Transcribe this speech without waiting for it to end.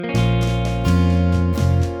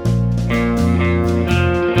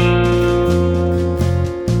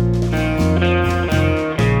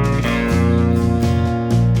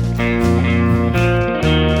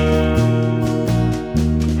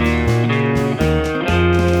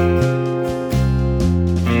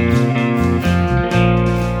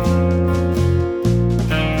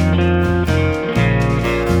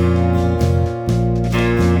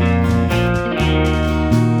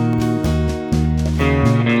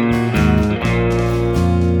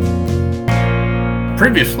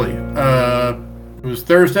Previously, it was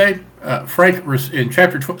Thursday. Frank, in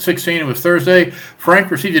chapter 16, it was Thursday. Frank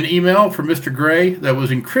received an email from Mr. Gray that was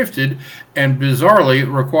encrypted and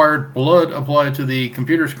bizarrely required blood applied to the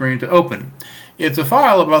computer screen to open. It's a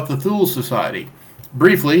file about the Thule Society.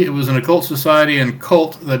 Briefly, it was an occult society and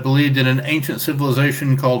cult that believed in an ancient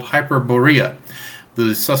civilization called Hyperborea.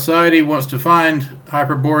 The society wants to find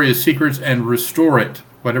Hyperborea's secrets and restore it,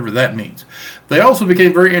 whatever that means. They also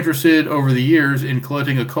became very interested over the years in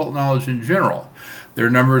collecting occult knowledge in general. Their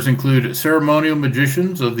numbers include ceremonial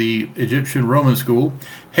magicians of the Egyptian Roman school,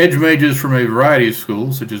 hedge mages from a variety of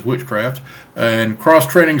schools, such as witchcraft, and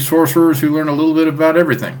cross-training sorcerers who learn a little bit about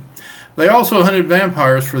everything. They also hunted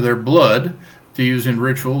vampires for their blood, to use in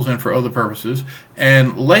rituals and for other purposes,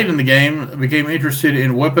 and late in the game became interested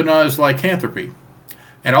in weaponized lycanthropy,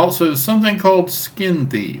 and also something called skin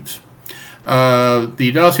thieves.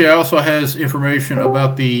 The dossier also has information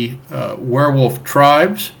about the werewolf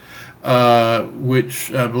tribes,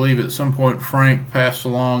 which I believe at some point Frank passed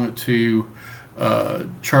along to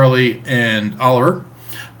Charlie and Oliver.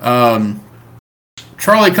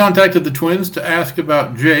 Charlie contacted the twins to ask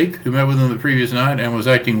about Jake, who met with them the previous night and was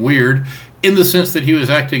acting weird, in the sense that he was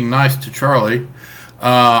acting nice to Charlie.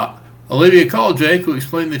 Olivia called Jake, who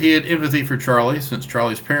explained that he had empathy for Charlie, since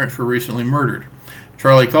Charlie's parents were recently murdered.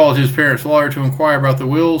 Charlie called his parents' lawyer to inquire about the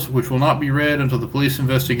wills, which will not be read until the police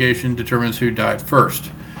investigation determines who died first.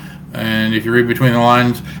 And if you read between the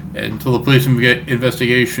lines, until the police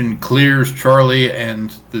investigation clears Charlie and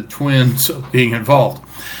the twins of being involved.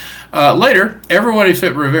 Later, everyone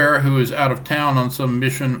except Rivera, who is out of town on some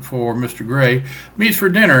mission for Mr. Gray, meets for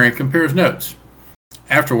dinner and compares notes.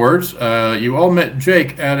 Afterwards, you all met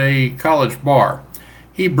Jake at a college bar.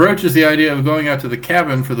 He broaches the idea of going out to the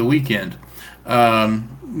cabin for the weekend.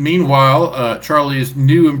 Meanwhile, Charlie's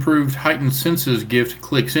new improved heightened senses gift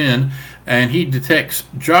clicks in, and he detects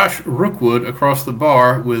Josh Rookwood across the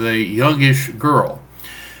bar with a youngish girl.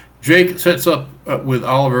 Jake sets up with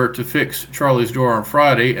Oliver to fix Charlie's door on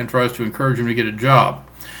Friday and tries to encourage him to get a job.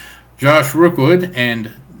 Josh Rookwood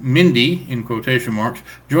and Mindy, in quotation marks,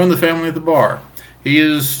 join the family at the bar. He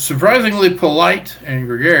is surprisingly polite and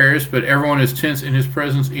gregarious, but everyone is tense in his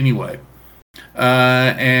presence anyway.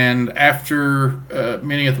 And after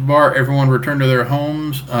meeting at the bar, everyone returned to their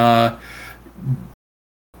homes.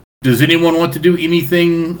 Does anyone want to do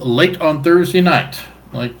anything late on Thursday night?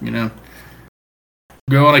 Like,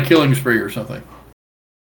 go on a killing spree or something.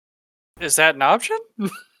 Is that an option?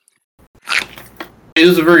 It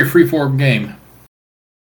is a very free-form game.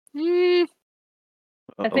 I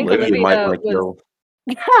think Olivia might like go.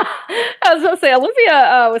 I was going to say,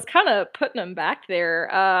 Olivia was kind of putting him back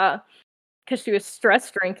there because she was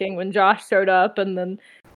stress drinking when Josh showed up, and then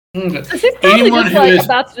so she's probably just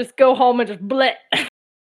about to just go home and just bleh.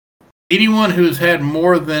 Anyone who's had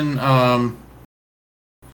more than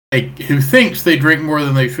who thinks they drink more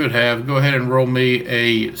than they should have, go ahead and roll me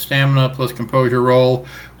a stamina plus composure roll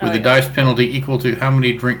with a dice penalty equal to how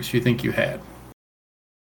many drinks you think you had.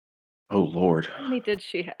 Oh, Lord. How many did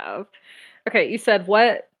she have? Okay, you said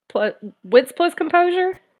what? Wits plus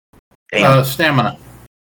composure? Stamina.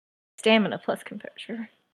 Stamina plus composure.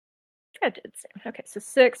 I did stamina. Okay, so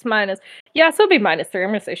 6 minus... Yeah, so it'll be minus 3. I'm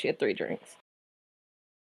going to say she had 3 drinks.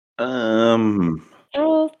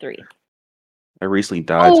 Oh, 3. I recently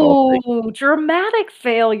died. Oh, dramatic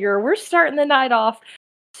failure. We're starting the night off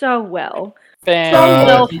so well. So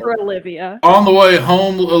well for Olivia. On the way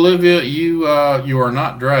home, Olivia, you are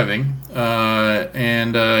not driving.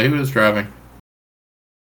 And who is driving?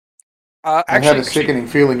 I had a sickening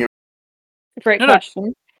feeling. Great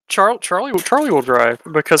question. Charlie will drive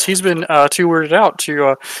because he's been too weirded out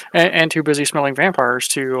to and too busy smelling vampires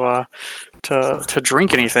to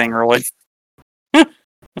drink anything really.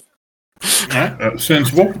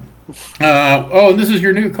 Sensible. And this is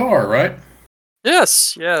your new car, right?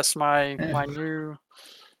 Yes, my new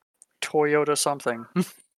Toyota something.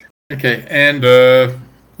 Okay, and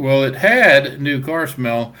it had new car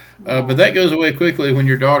smell, but that goes away quickly when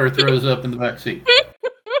your daughter throws up in the back seat.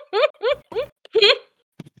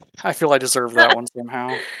 I feel I deserve that one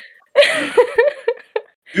somehow.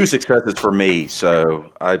 2 successes for me,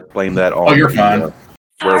 so I blame that on. Oh, you're fine.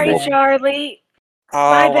 Sorry, Charlie.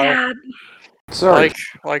 My bad. Sorry.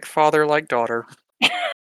 Like father, like daughter.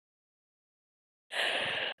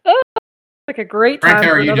 Like a great time Frank,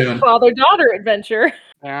 how for are you another doing? father-daughter adventure.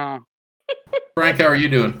 Yeah. Frank, how are you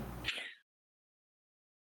doing?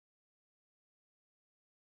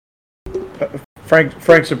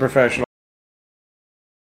 Frank's a professional.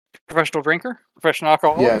 Professional drinker? Professional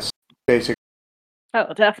alcoholic? Yes, basically.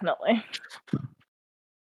 Oh, definitely.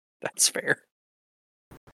 That's fair.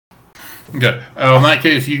 Okay. In that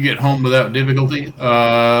case, you get home without difficulty.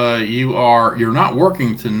 You're not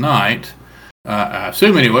working tonight. I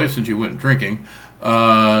assume anyway, since you went drinking.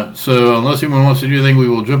 So unless anyone wants to do anything, we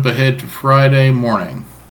will jump ahead to Friday morning.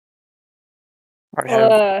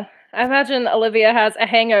 I imagine Olivia has a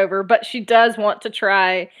hangover, but she does want to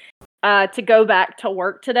try to go back to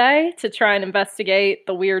work today to try and investigate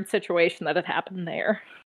the weird situation that had happened there.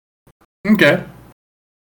 Okay.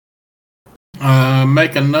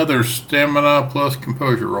 Make another stamina plus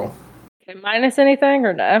composure roll. Okay, minus anything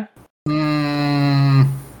or no?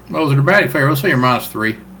 Well, it's a dramatic failure. Let's say you're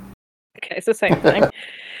 -3. Okay, it's the same thing.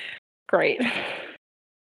 Great.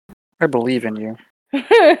 I believe in you.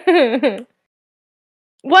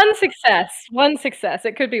 One success.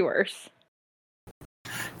 It could be worse.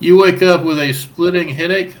 You wake up with a splitting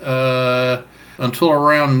headache. Until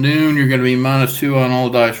around noon, you're going to be -2 on all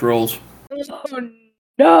dice rolls. Oh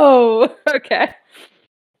no! Okay,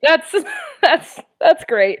 that's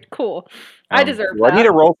great. Cool. I deserve do that. I need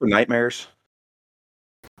a roll for nightmares?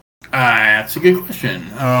 That's a good question.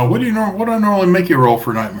 What do I normally make you roll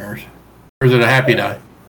for nightmares? Or is it a happy die?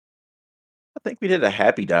 I think we did a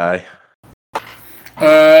happy die.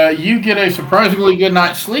 You get a surprisingly good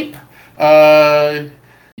night's sleep.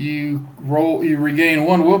 You regain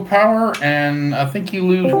 1 willpower, and I think you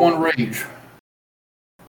lose 1 rage.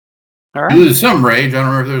 All right. You lose some rage. I don't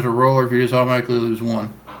remember if there's a roll or if you just automatically lose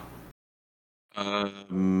 1.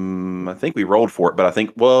 I think we rolled for it, but I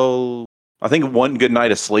think 1 good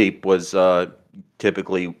night of sleep was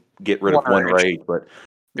typically get rid of 1 rage. But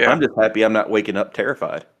Yeah. I'm just happy I'm not waking up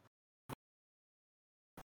terrified.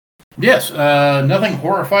 Yes, nothing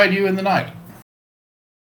horrified you in the night.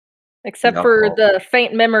 Except for the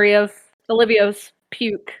faint memory of Olivia's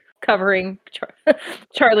puke covering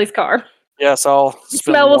Charlie's car. Yes, I'll. The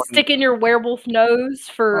smell will stick in your werewolf nose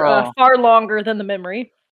for far longer than the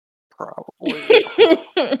memory. Probably.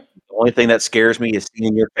 The only thing that scares me is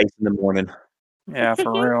seeing your face in the morning. Yeah,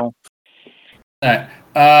 for real. All right.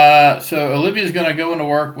 So Olivia's going to go into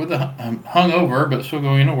work with a hungover, but still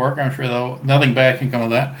going into work. I'm sure though nothing bad can come of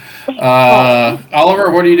that. Oliver,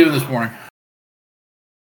 what are you doing this morning?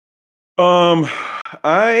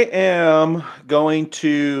 I am going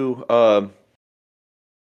to.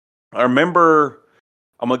 I remember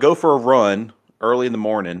I'm gonna go for a run early in the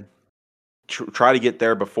morning. Try to get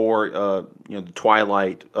there before the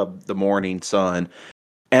twilight of the morning sun,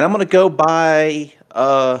 and I'm gonna go by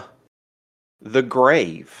the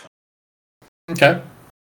grave. Okay.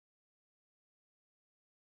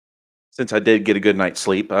 Since I did get a good night's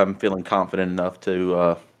sleep, I'm feeling confident enough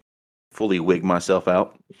to fully wig myself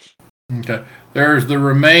out. Okay. There's the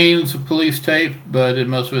remains of police tape, but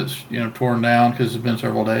most of it's torn down because it's been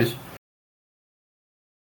several days.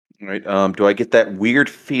 All right. Do I get that weird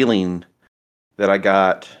feeling that I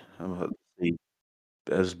got? Let's see.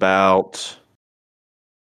 It was about.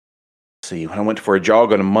 See, when I went for a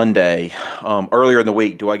jog on a Monday, earlier in the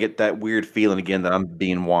week, do I get that weird feeling again that I'm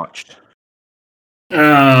being watched?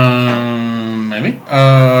 Maybe.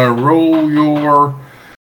 Roll your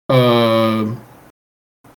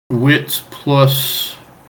wits plus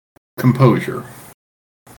composure.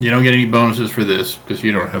 You don't get any bonuses for this because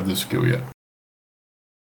you don't have this skill yet.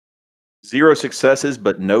 0 successes,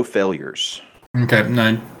 but no failures. Okay,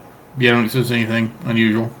 no. You don't sense anything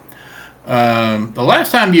unusual. The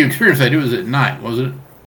last time you experienced that, it was at night, was it?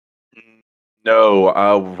 No,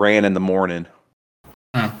 I ran in the morning.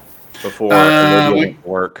 Oh. Before Olivia went to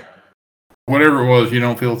work. Whatever it was, you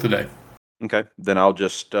don't feel today. Okay, then I'll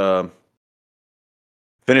just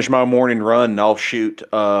finish my morning run, and I'll shoot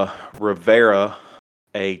Rivera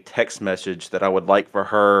a text message that I would like for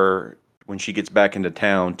her when she gets back into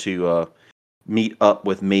town to meet up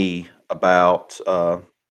with me about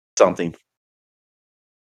something.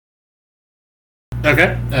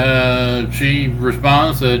 Okay. She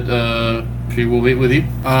responds that she will meet with you.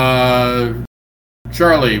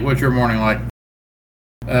 Charlie, what's your morning like?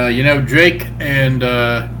 Jake and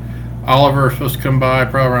Oliver are supposed to come by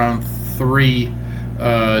probably around 3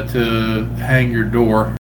 to hang your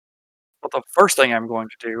door. Well, the first thing I'm going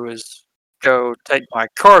to do is go take my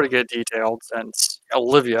car to get detailed since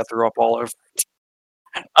Olivia threw up all over it.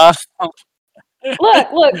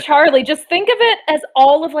 Look, Charlie, just think of it as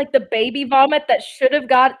all of the baby vomit that should have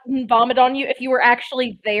gotten vomit on you if you were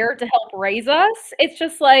actually there to help raise us. It's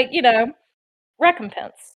just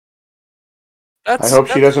recompense. I hope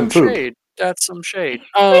she doesn't poop. Shade. That's some shade.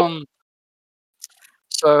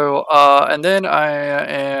 So, and then I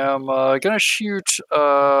am gonna shoot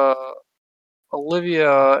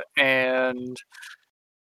Olivia and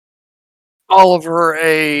Oliver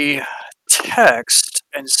a text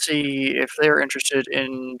and see if they're interested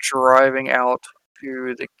in driving out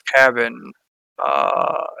to the cabin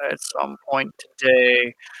at some point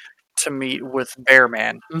today to meet with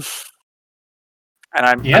Bearman. And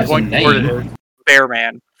I'm going to word it as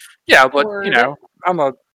Bearman. Yeah, but I'm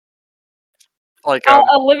a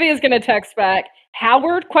Olivia's gonna text back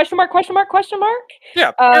Howard ?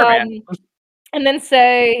 Yeah, Bearman. And then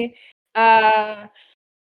say,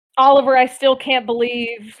 Oliver, I still can't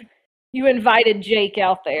believe you invited Jake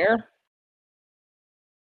out there.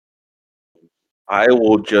 I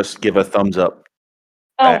will just give a thumbs up.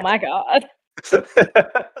 Oh my god.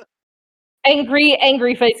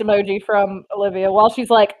 Angry face emoji from Olivia while she's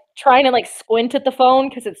like trying to like squint at the phone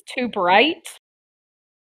because it's too bright.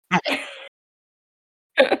 I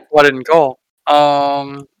didn't call.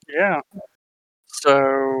 Yeah.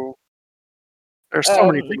 So there's so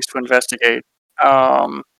many things to investigate.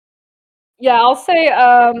 Yeah, I'll say,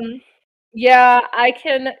 yeah, I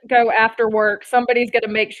can go after work. Somebody's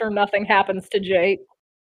gonna make sure nothing happens to Jake.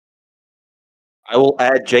 I will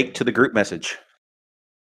add Jake to the group message.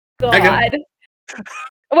 God.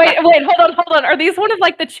 Wait, hold on. Are these one of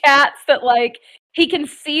like the chats that like he can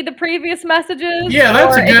see the previous messages? Yeah,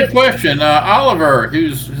 that's a good question. Oliver,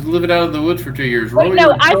 who's living out in the woods for 2 years. Wait, no,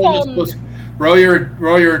 iPhone.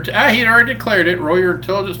 He'd already declared it. Roll your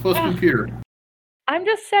intelligence plus computer. I'm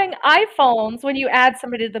just saying iPhones, when you add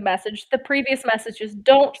somebody to the message, the previous messages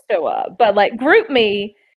don't show up. But like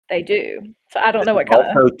GroupMe, they do. So I don't know what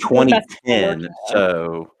kind of 2010,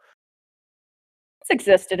 so it's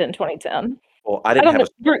existed in 2010. Well, I didn't have a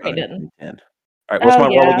GroupMe didn't. All right, what's my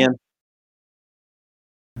roll again?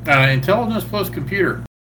 Intelligence plus computer.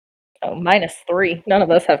 Oh, -3. None of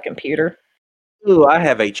us have computer. Ooh, I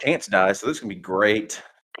have a chance die, so this is gonna be great.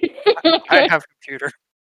 I have computer.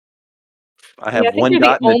 I have one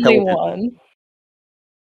dot in intelligence. One.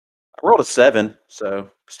 I rolled a 7,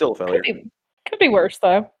 so still a failure. Could be worse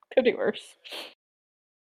though. Could be worse.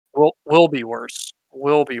 Will be worse.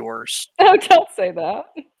 Will be worse. Oh, don't say that.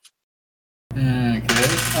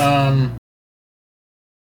 Okay.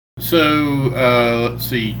 So let's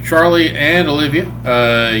see, Charlie and Olivia.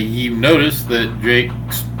 You notice that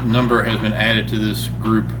Jake's number has been added to this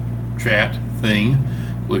group chat thing,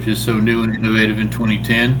 which is so new and innovative in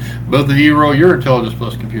 2010. Both of you roll your intelligence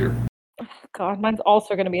plus computer. Oh, God, mine's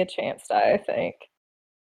also going to be a chance die, I think.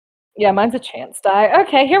 Yeah, mine's a chance die.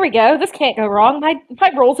 Okay, here we go. This can't go wrong. My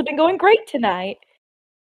rolls have been going great tonight.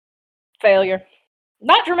 Failure.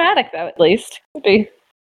 Not dramatic, though, at least. Could be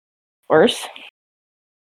worse.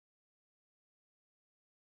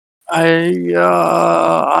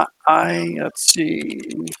 Let's see.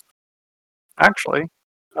 Actually,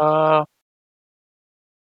 I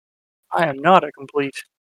am not a complete.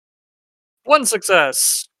 One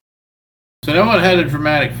success. So no one had a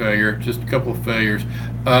dramatic failure, just a couple of failures.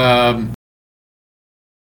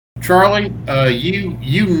 Charlie,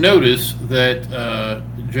 you notice that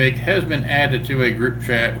Jake has been added to a group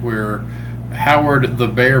chat where Howard the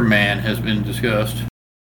Bear Man has been discussed.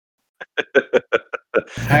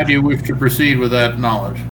 How do you wish to proceed with that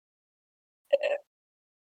knowledge?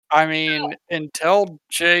 I mean, until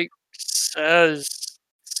Jake says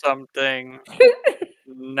something,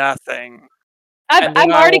 nothing.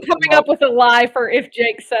 I'm already coming up with a lie for if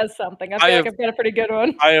Jake says something. I feel like I've got a pretty good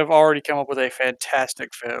one. I have already come up with a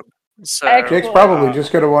fantastic fib. So Jake's probably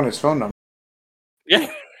just going to want his phone number.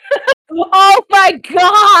 Yeah. Oh my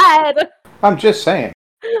God! I'm just saying.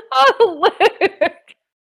 Oh, Luke.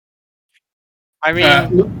 I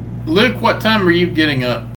mean, Luke, what time are you getting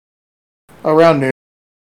up? Around noon.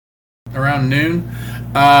 Around noon.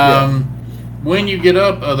 When you get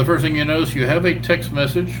up, the first thing you notice, you have a text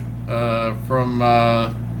message from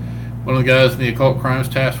one of the guys in the Occult Crimes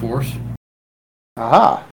Task Force.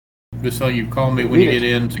 Aha. Just so you call me when you get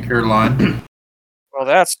in, secure line. Well,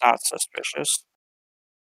 that's not suspicious.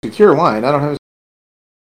 Secure line? I don't have...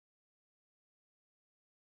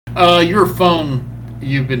 your phone,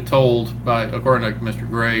 you've been told, by according to Mr.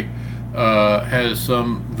 Gray, has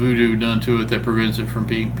some voodoo done to it that prevents it from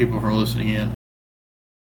people from listening in.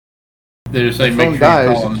 They just say the make phone sure dies,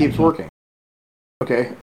 you call it keeps working.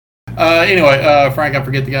 Okay. Anyway, Frank, I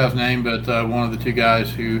forget the guy's name, but one of the two guys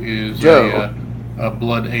who is a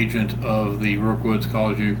blood agent of the Rookwoods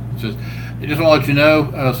calls you. Says, I just want to let you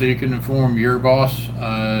know so you can inform your boss.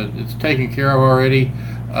 It's taken care of already.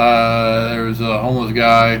 There was a homeless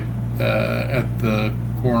guy at the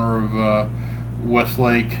corner of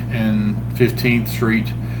Westlake and 15th Street,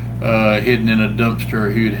 hidden in a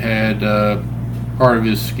dumpster who'd had part of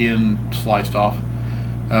his skin sliced off.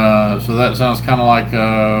 So that sounds kind of like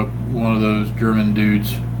one of those German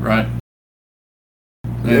dudes, right?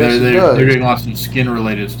 And Yes, they're doing lots of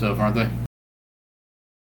skin-related stuff, aren't they?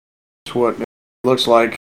 That's what it looks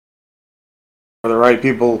like for the right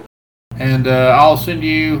people. And I'll send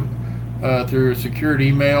you through a secured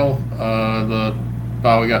email the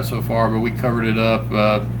file we got so far, but we covered it up.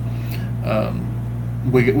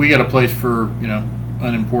 We got a place for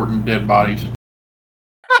unimportant dead bodies.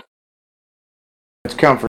 It's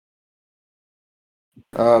comfort.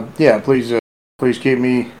 Yeah, please keep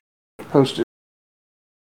me posted.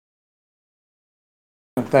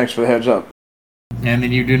 And thanks for the heads up. And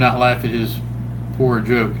then you do not laugh at his poor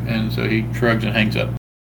joke, and so he shrugs and hangs up.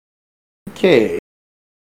 Okay.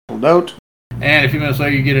 Note. And a few minutes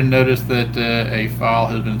later, you get a notice that a file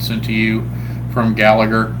has been sent to you from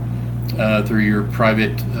Gallagher through your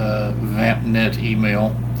private VampNet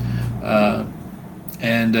email.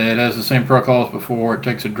 And it has the same protocol as before. It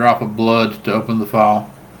takes a drop of blood to open the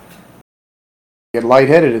file. Get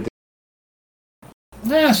lightheaded at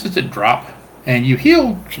Yes, it's a drop. And you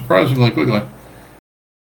heal surprisingly quickly.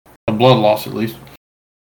 A blood loss, at least.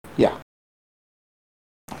 Yeah.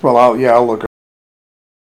 Well, I'll look.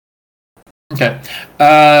 Okay.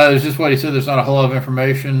 It's just what he said. There's not a whole lot of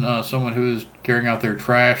information. Someone who is carrying out their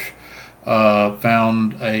trash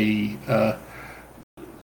found a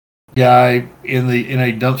guy in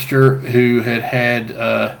a dumpster who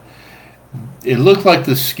had it looked like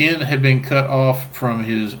the skin had been cut off from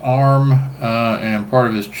his arm and part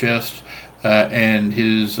of his chest and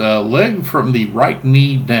his leg from the right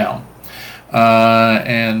knee down.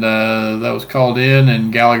 And that was called in,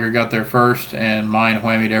 and Gallagher got there first and mind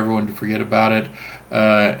whammied everyone to forget about it.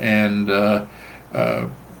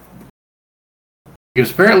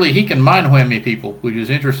 Because apparently he can mind whammy people, which is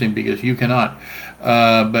interesting because you cannot.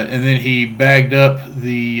 And then he bagged up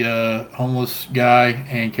the homeless guy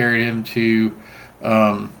and carried him to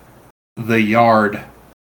the yard.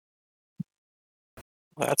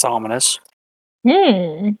 That's ominous.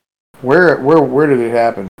 Hmm. Where did it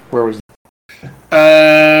happen? Where was? In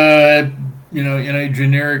a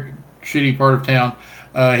generic shitty part of town.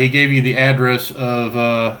 He gave you the address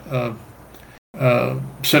of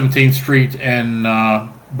 17th Street and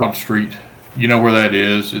Broad Street. You know where that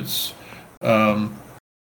is. It's poor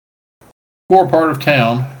part of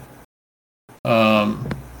town,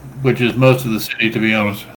 which is most of the city, to be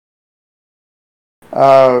honest.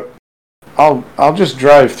 I'll just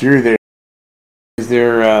drive through there. Is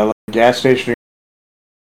there like a gas station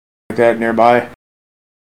like that nearby?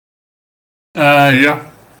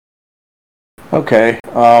 Yeah. Okay.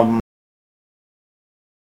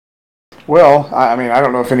 Well, I mean, I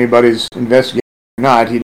don't know if anybody's investigating or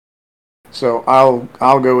not. So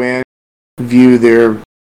I'll go in, view their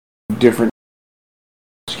different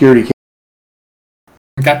security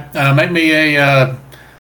cameras. Okay. Make me a.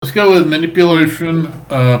 Let's go with manipulation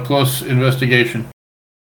plus investigation.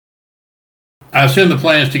 I assume the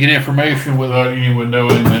plan is to get information without anyone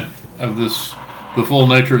knowing the full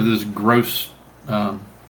nature of this gross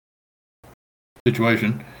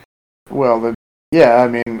situation. Well, I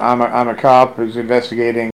mean, I'm a cop who's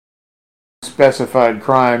investigating specified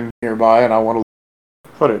crime nearby, and I want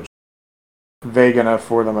to footage vague enough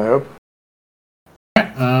for them. I hope.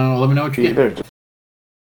 Let me know what you get.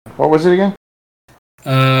 What was it again?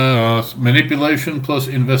 Manipulation plus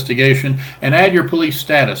investigation, and add your police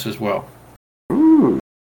status as well. Ooh,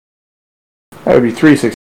 that would be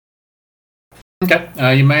 360.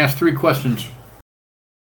 Okay, you may ask 3 questions.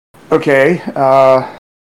 Okay.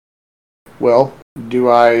 Well, do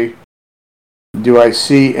I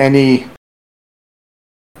see any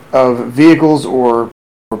of vehicles or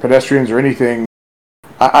pedestrians or anything?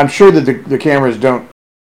 I'm sure that the cameras don't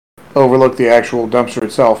overlook the actual dumpster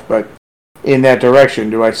itself, but in that direction,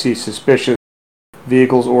 do I see suspicious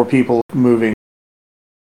vehicles or people moving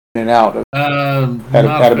in and out? Not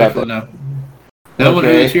especially, no. No one who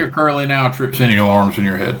is here currently now trips any alarms in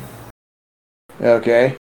your head.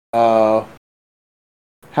 Okay. How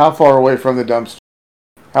far away from the dumpster?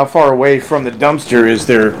 How far away from the dumpster is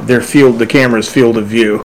the camera's field of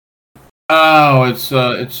view? Oh, it's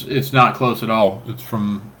not close at all. It's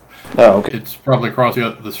from. Oh, okay. It's probably across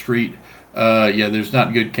the street. Yeah, there's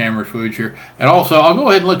not good camera footage here. And also, I'll go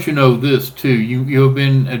ahead and let you know this too. You have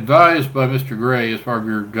been advised by Mr. Gray as part of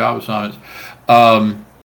your job assignments.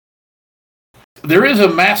 There is a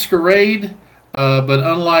masquerade, but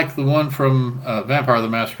unlike the one from Vampire the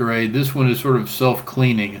Masquerade, this one is sort of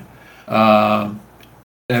self-cleaning. And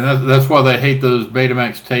that's why they hate those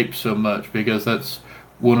Betamax tapes so much, because that's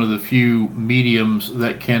one of the few mediums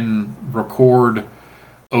that can record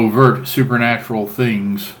overt supernatural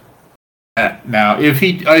things. Now, if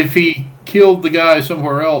he killed the guy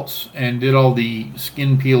somewhere else and did all the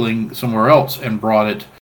skin peeling somewhere else and brought it,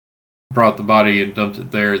 brought the body and dumped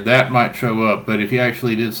it there, that might show up. But if he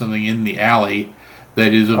actually did something in the alley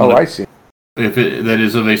that is of I see. that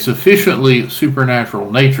is of a sufficiently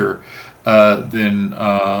supernatural nature, then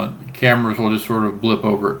cameras will just sort of blip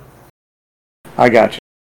over it. I got you.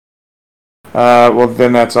 Well,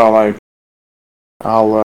 then that's all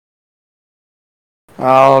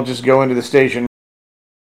I'll just go into the station.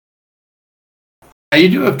 You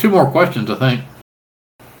do have 2 more questions, I think,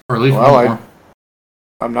 or at least one more.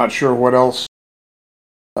 I'm not sure what else.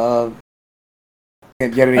 Can't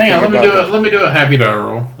get anything. Hang on, let me do a happy die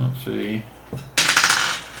roll. Let's see.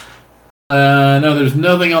 No, there's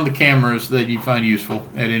nothing on the cameras that you find useful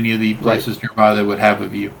at any of the places nearby that would have a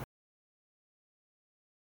view.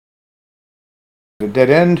 A dead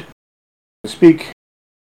end, to speak.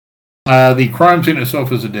 The crime scene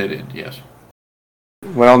itself is a dead end. Yes.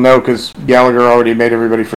 Well, no, because Gallagher already made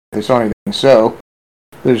everybody forget they saw anything, so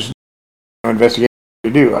there's no investigation to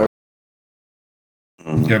do.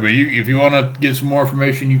 Yeah, but if you want to get some more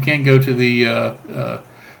information, you can go to the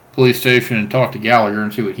police station and talk to Gallagher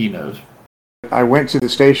and see what he knows. I went to the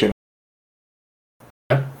station.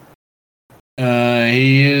 The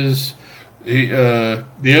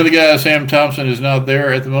other guy, Sam Thompson, is not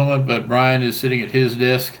there at the moment, but Brian is sitting at his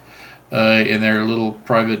desk in their little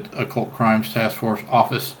private occult crimes task force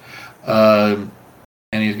office, and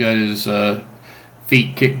he's got his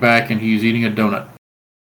feet kicked back and he's eating a donut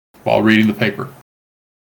while reading the paper,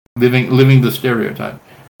 living the stereotype.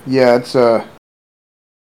 Yeah,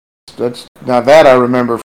 that's now that I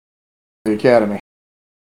remember from the academy.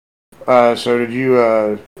 So did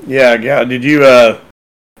you? Did you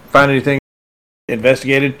find anything?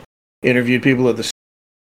 Investigated, interviewed people at the.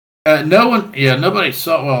 Nobody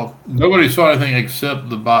saw anything except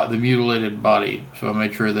the mutilated body. So I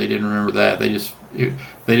made sure they didn't remember that. They just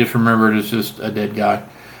remembered it's just a dead guy,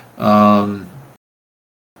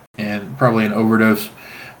 and probably an overdose.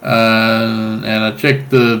 And I checked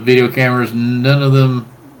the video cameras. None of them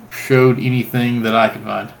showed anything that I could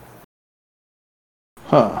find.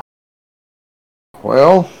 Huh.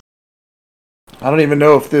 Well, I don't even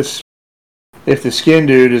know if the skin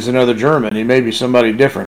dude is another German. He may be somebody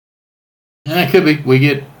different. Yeah, it could be. We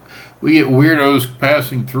get weirdos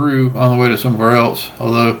passing through on the way to somewhere else.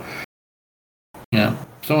 Although,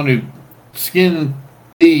 someone who skin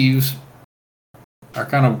thieves are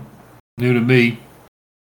kind of new to me.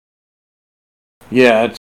 Yeah,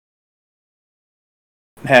 it's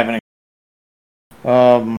happening.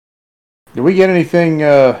 Did we get anything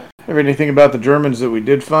about the Germans that we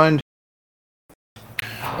did find?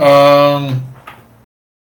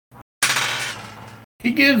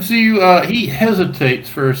 He gives you, he hesitates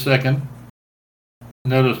for a second,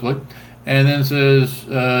 noticeably, and then says,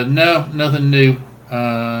 no, nothing new.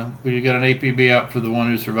 We got an APB out for the one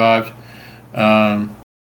who survived. It's kind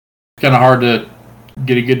of hard to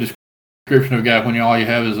get a good description of a guy when all you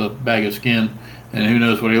have is a bag of skin, and who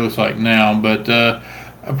knows what he looks like now. But I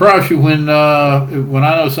promise you, when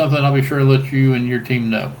I know something, I'll be sure to let you and your team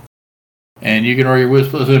know. And you can roll your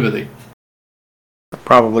whistle of sympathy.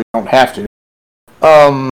 Probably don't have to.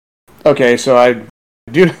 Okay, so I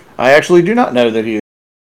actually do not know that he is.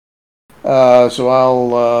 So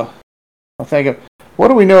I'll think of, what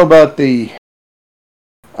do we know about I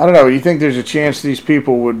don't know, you think there's a chance these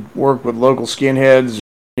people would work with local skinheads,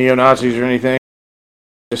 neo-Nazis or anything,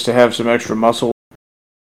 just to have some extra muscle?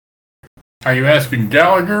 Are you asking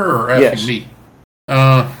Gallagher or asking me?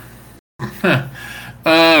 Yeah,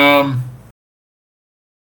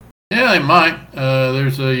 they might.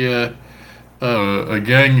 There's a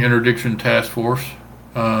gang interdiction task force.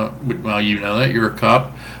 Well, you know that. You're a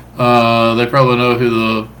cop. They probably know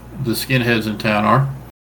who the skinheads in town are.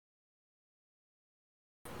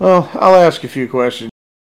 Well, I'll ask a few questions.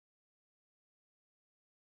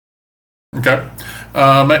 Okay.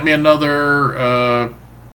 Make me another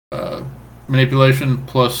manipulation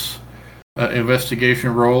plus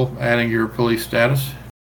investigation roll, adding your police status.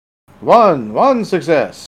 One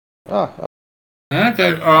success. Okay.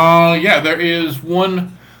 Yeah, there is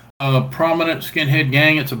one prominent skinhead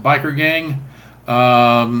gang. It's a biker gang.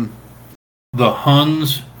 The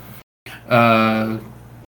Huns.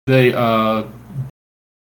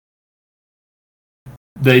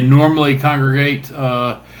 They normally congregate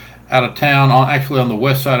out of town, actually on the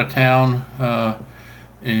west side of town.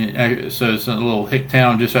 So it's a little hick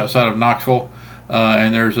town just outside of Knoxville,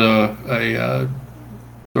 and there's a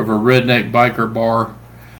sort of a redneck biker bar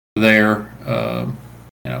there.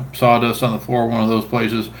 Sawdust on the floor, one of those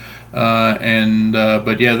places.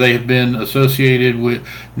 But yeah, they have been associated with,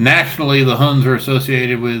 nationally, the Huns are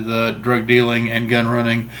associated with drug dealing and gun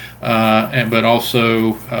running, but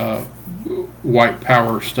also white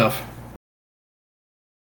power stuff.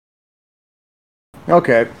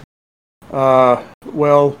 Okay.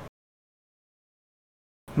 Well.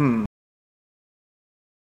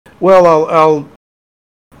 Well,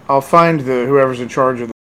 I'll find whoever's in charge of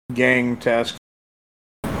the gang task.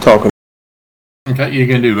 Talk with. Okay, you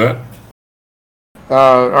can do that.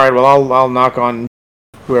 All right. Well, I'll knock on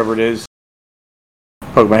whoever it is.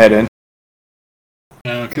 Poke my head in.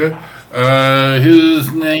 Okay.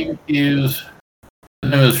 His name is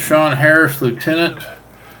Sean Harris, Lieutenant.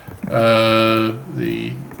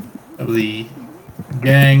 The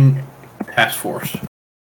gang task force.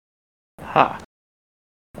 Ha.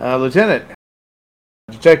 Lieutenant.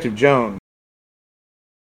 Detective Jones.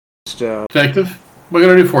 Detective, what can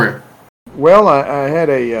I do for you? Well, I had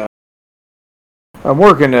a. I'm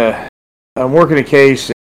working a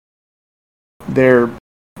case. There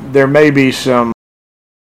may be some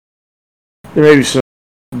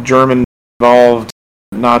German involved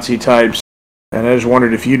Nazi types, and I just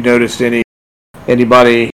wondered if you'd noticed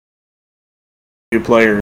anybody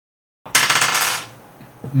players.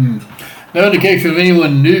 No indication of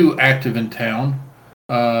anyone new active in town.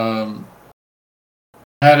 How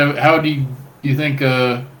do you think?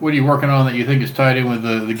 What are you working on that you think is tied in with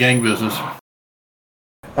the gang business?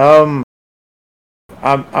 I'm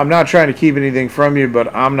not trying to keep anything from you,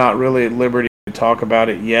 but I'm not really at liberty to talk about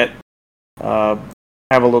it yet. Have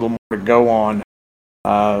a little more to go on.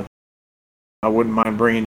 I wouldn't mind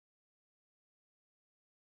bringing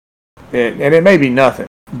it, and it may be nothing,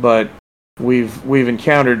 but we've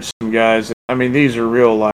encountered some guys. I mean, these are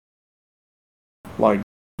real like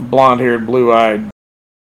blonde-haired, blue-eyed,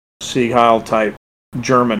 Sieg Heil type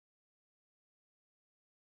German.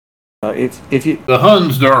 If you The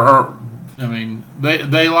Huns are, I mean,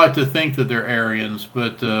 they like to think that they're Aryans,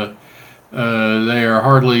 but they are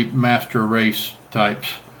hardly master race types.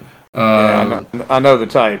 I know the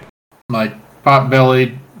type. Like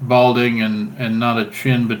pot-bellied, balding, and not a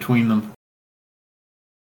chin between them.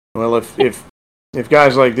 Well, if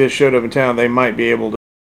guys like this showed up in town, they might be able to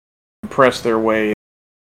press their way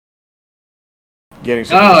getting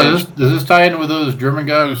some. Does this tie in with those German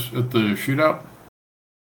guys at the shootout?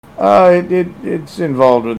 It's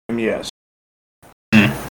involved with them, yes.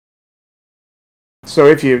 So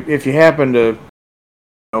if you happen to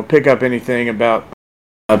pick up anything about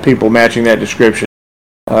people matching that description,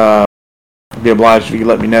 I'd be obliged if you could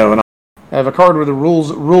let me know. And I have a card with the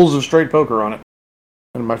rules of straight poker on it,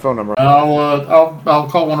 and my phone number. I'll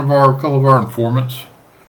call one of our informants.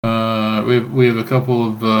 We have a couple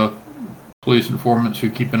of police informants who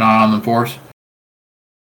keep an eye on them for us.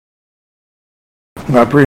 I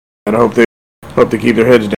appreciate it. I hope they keep their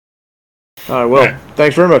heads down. All right. Well,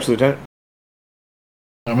 Thanks very much, Lieutenant.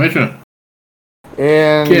 I'll mention it.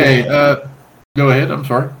 And okay, go ahead. I'm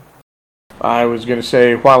sorry. I was going to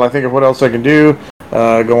say, while I think of what else I can do,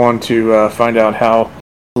 go on to find out how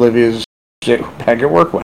Olivia's back at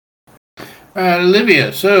work went.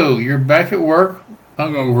 Olivia, so you're back at work,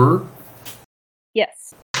 hungover.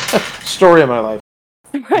 Yes. Story of my life.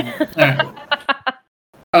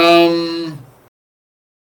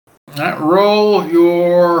 Roll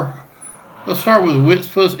your. Let's start with wits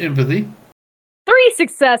plus empathy. 3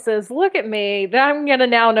 successes. Look at me. I'm gonna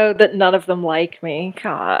now know that none of them like me.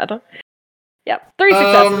 God. Yep. 3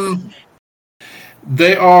 successes.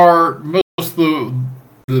 They are most of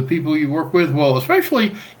the people you work with. Well,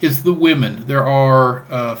 especially it's the women. There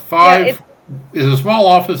are 5. Yeah, it's a small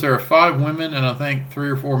office. There are 5 women and I think 3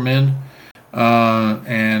 or 4 men.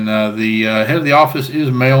 And the head of the office is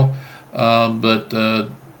male, but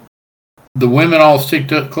the women all stick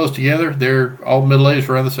close together. They're all middle-aged,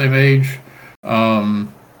 around the same age,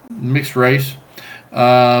 mixed race.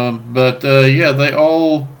 But they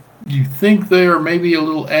all, you think they are maybe a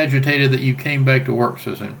little agitated that you came back to work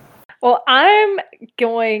so soon. Well, I'm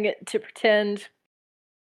going to pretend,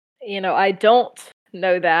 I don't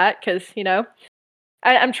know that because,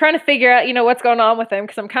 I'm trying to figure out, what's going on with them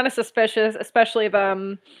because I'm kind of suspicious, especially of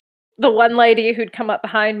the one lady who'd come up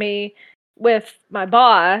behind me with my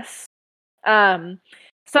boss. So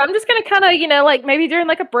I'm just gonna kind of, maybe during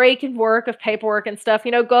a break in work of paperwork and stuff,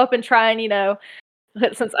 go up and try and,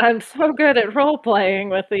 since I'm so good at role playing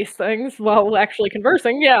with these things while actually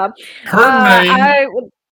conversing, yeah.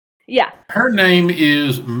 Her name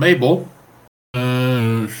is Mabel.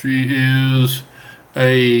 She is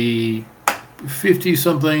a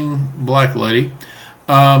 50-something black lady.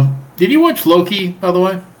 Did you watch Loki, by the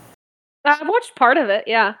way? I watched part of it,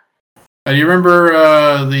 yeah. Do you remember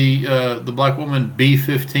the black woman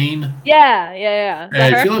B-15? Yeah.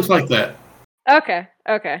 She looks like that. Okay.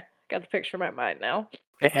 Got the picture in my mind now.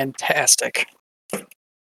 Fantastic.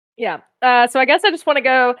 Yeah. So I guess I just want to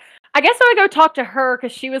go. I guess I would go talk to her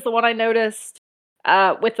because she was the one I noticed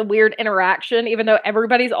with the weird interaction, even though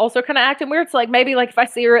everybody's also kind of acting weird. So like maybe like if I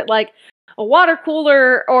see her at like a water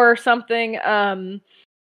cooler or something, I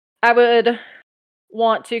would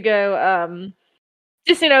want to go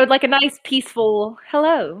just like a nice peaceful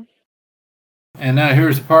hello. And now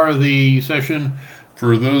here's part of the session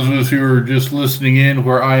for those of us who are just listening in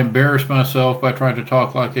where I embarrass myself by trying to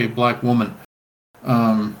talk like a black woman.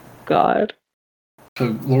 God.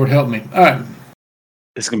 So Lord help me. All right.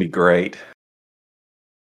 It's going to be great.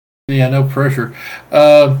 Yeah, no pressure.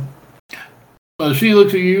 She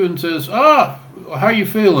looks at you and says, how are you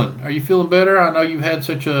feeling? Are you feeling better? I know you've had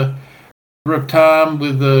such a rough time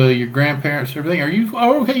with your grandparents and everything. Are you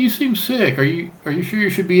okay? You seem sick. Are you sure you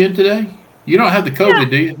should be in today? You don't have the COVID,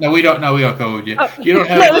 do you? No, we don't. No, we don't COVID yet. Oh, You don't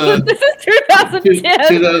have this is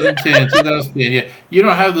 2010. 2010. Yeah, you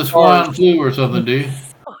don't have the swine flu or something, do you?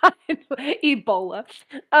 Ebola.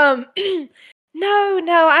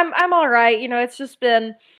 No, I'm all right. It's just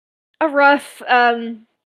been a rough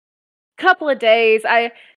couple of days.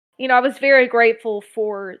 I was very grateful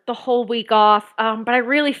for the whole week off, but I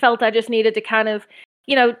really felt I just needed to kind of,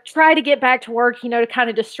 try to get back to work, to kind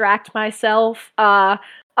of distract myself.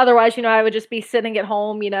 Otherwise, I would just be sitting at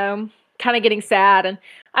home, kind of getting sad. And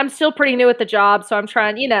I'm still pretty new at the job, so I'm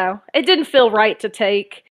trying, it didn't feel right to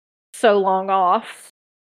take so long off.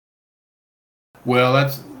 Well,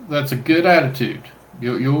 that's a good attitude.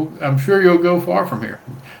 I'm sure you'll go far from here.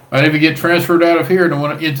 Might even get transferred out of here into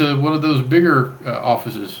one of those bigger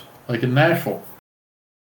offices, like in Nashville.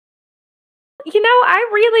 I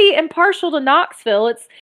really am partial to Knoxville. It's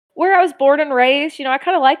where I was born and raised. I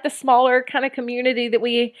kind of like the smaller kind of community that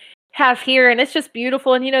we have here, and it's just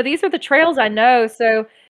beautiful. And these are the trails I know, so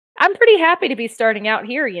I'm pretty happy to be starting out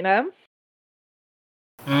here.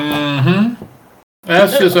 Mm-hmm.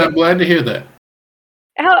 I'm glad to hear that.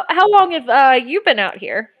 How long have you been out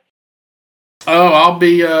here? Oh,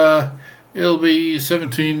 it'll be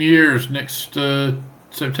 17 years next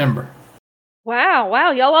September.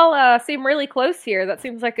 Wow, y'all all seem really close here. That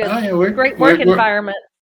seems like a great work environment.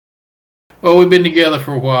 Well, we've been together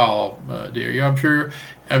for a while, dear. I'm sure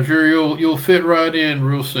you'll fit right in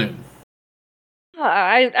real soon.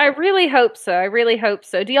 I really hope so.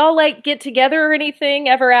 Do y'all get together or anything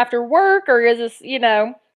ever after work, or is this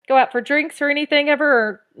go out for drinks or anything ever,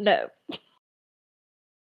 or no?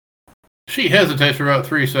 She hesitates for about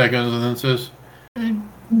 3 seconds and then says,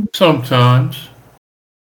 sometimes.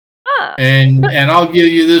 And I'll give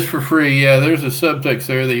you this for free. Yeah, there's a subtext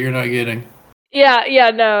there that you're not getting. Yeah,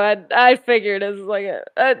 no, I figured it was like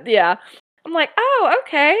yeah. I'm like, oh,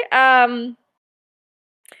 okay.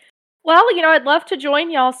 Well, I'd love to join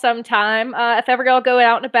y'all sometime. If ever y'all go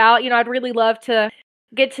out and about, I'd really love to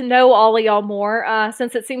get to know all of y'all more,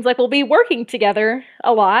 since it seems like we'll be working together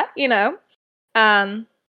a lot, So,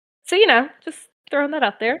 just throwing that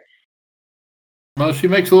out there. Well, she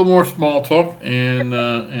makes a little more small talk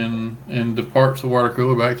and departs the water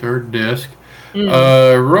cooler back to her desk.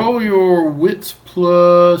 Roll your wits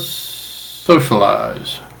plus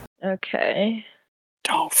socialize. Okay.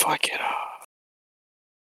 Don't fuck it up.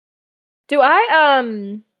 Do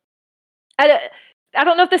I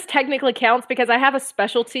don't know if this technically counts because I have a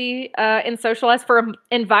specialty in socialize for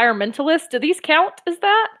environmentalist. Do these count as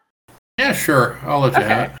that? Yeah, sure. I'll let you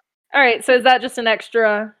have it. All right. So is that just an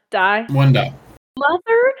extra die? 1 die.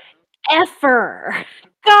 Mother effer.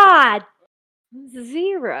 God.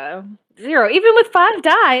 0. Even with 5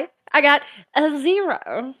 die, I got a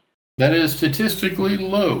 0. That is statistically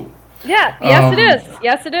low. Yeah. Yes, it is.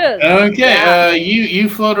 Yes, it is. Okay. Yeah. You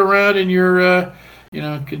float around in your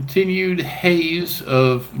continued haze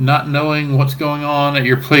of not knowing what's going on at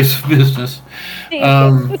your place of business.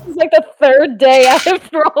 This is like the 3rd day I have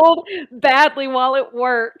rolled badly while at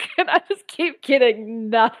work, and I just keep getting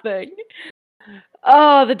nothing.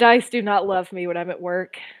 Oh, the dice do not love me when I'm at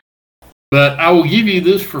work. But I will give you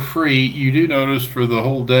this for free. You do notice for the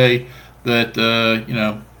whole day that,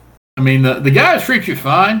 the guys treat you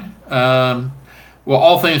fine. Well,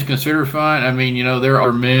 all things considered fine. There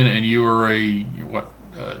are men and you are a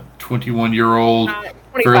 21-year-old,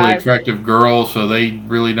 fairly attractive girl, so they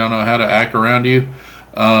really don't know how to act around you.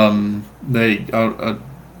 They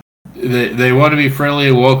want to be friendly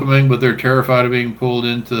and welcoming, but they're terrified of being pulled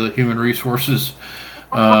into human resources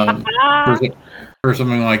or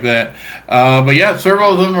something like that. But yeah,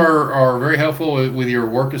 several of them are very helpful with your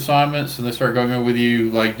work assignments, and they start going over with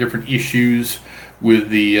you like different issues with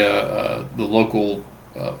the local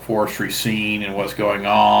forestry scene and what's going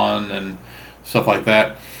on and stuff like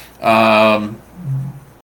that.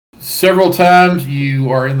 Several times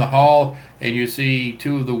you are in the hall and you see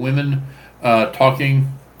 2 of the women talking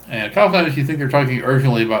And a couple times you think they're talking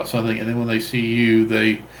urgently about something, and then when they see you,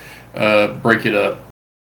 they break it up.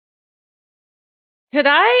 Could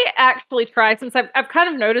I actually try, since I've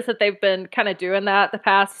kind of noticed that they've been kind of doing that the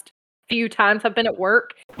past few times I've been at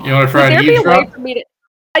work. You want to try Would and there be a eavesdrop? way for me to...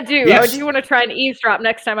 I do. Yes. I do want to try and eavesdrop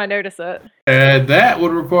next time I notice it. That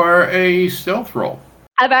would require a stealth roll.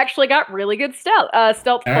 I've actually got really good stealth.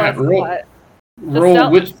 Stealth All plus right, roll. what? Roll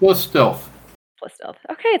stealth? wits plus stealth. Plus stealth.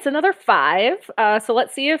 Okay, it's another 5. So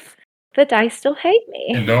let's see if the dice still hate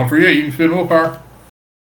me. And don't forget, you can spend willpower.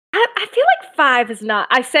 I feel like 5 is not...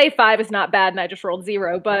 I say 5 is not bad, and I just rolled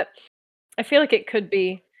 0, but I feel like it could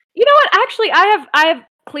be... You know what? Actually, I have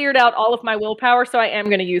cleared out all of my willpower, so I am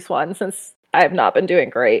going to use one, since I have not been doing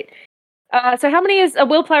great. So how many is a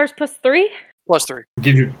willpower's plus 3? Plus 3.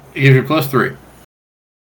 Give you plus 3.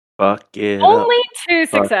 Fuck it. Only 2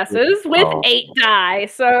 successes with 8 die,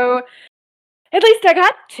 so at least I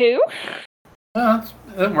got 2. That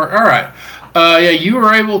worked. All right. Yeah, you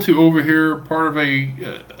were able to overhear part of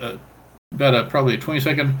probably a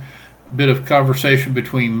 20-second bit of conversation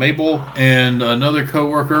between Mabel and another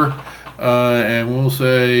coworker, and we'll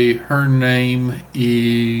say her name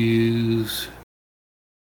is.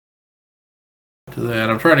 To that,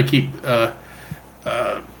 I'm trying to keep.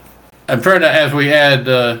 I'm trying to, as we add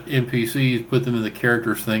NPCs, put them in the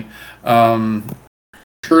characters thing.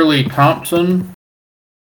 Shirley Thompson.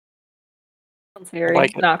 Very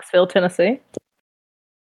like Knoxville, Tennessee.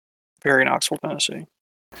 Very Knoxville, Tennessee.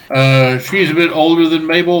 She's a bit older than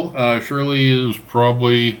Mabel. Shirley is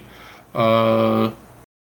probably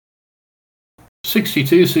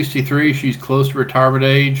 62, 63. She's close to retirement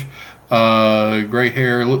age. Gray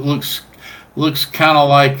hair. Looks kind of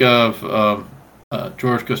like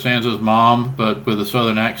George Costanza's mom, but with a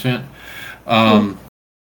southern accent.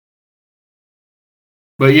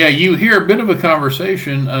 But yeah, you hear a bit of a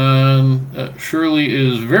conversation. Shirley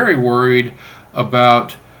is very worried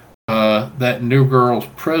about that new girl's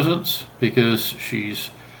presence because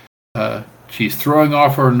she's throwing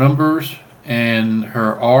off her numbers and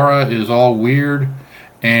her aura is all weird,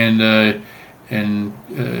 and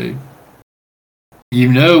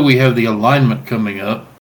we have the alignment coming up.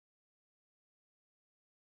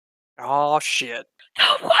 Oh shit!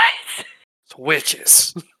 What? It's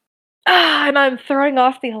witches. And I'm throwing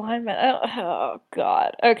off the alignment. Oh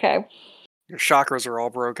God. Okay. Your chakras are all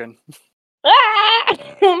broken. What's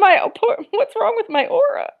wrong with my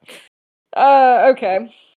aura?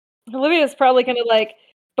 Okay. Olivia's probably gonna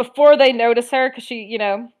before they notice her, because she,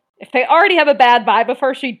 if they already have a bad vibe of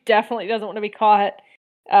her, she definitely doesn't want to be caught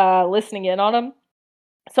listening in on them.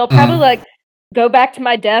 So I'll probably go back to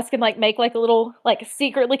my desk and make a little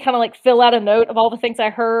secretly kind of fill out a note of all the things I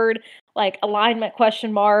heard, alignment ? What's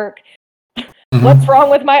wrong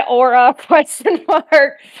with my aura ?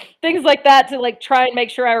 Things like that to try and make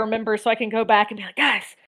sure I remember, so I can go back and be like,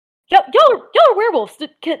 guys, y'all are werewolves. Do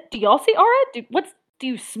y'all see aura? Do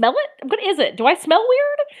you smell it? What is it? Do I smell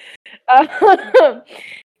weird?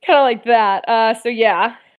 Kind of like that. So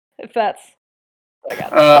yeah, if that's.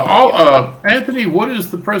 Anthony, what is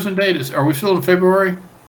the present date? Are we still in February?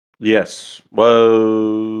 Yes.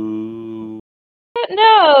 Whoa.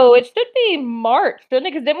 No, it should be March, shouldn't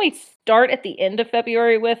it? Because didn't we start at the end of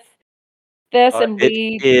February with this?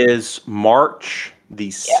 It is March the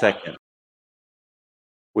 2nd,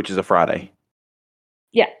 which is a Friday.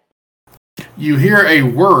 Yeah. You hear a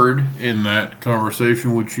word in that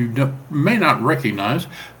conversation which you may not recognize.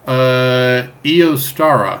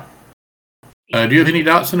 Eostara. Do you have any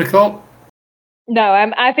dots in occult? No,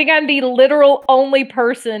 I think I'm the literal only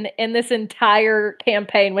person in this entire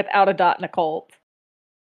campaign without a dot in occult.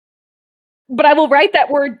 But I will write that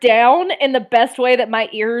word down in the best way that my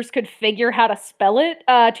ears could figure how to spell it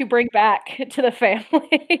to bring back to the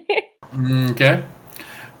family. Okay.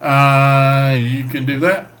 You can do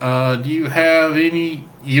that. Do you have any...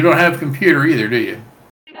 You don't have a computer either, do you?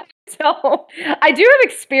 So, I do have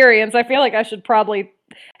experience. I feel like I should probably...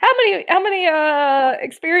 How many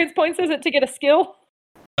experience points is it to get a skill?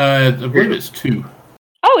 I believe it's 2.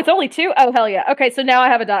 Oh, it's only 2? Oh, hell yeah. Okay, so now I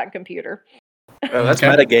have a dot in computer. Oh, that's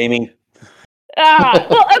metagaming.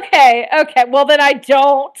 Well, okay. Well, then I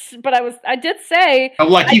don't. But I did say.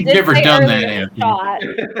 You've never done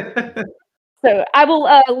that. So I will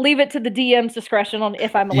leave it to the DM's discretion on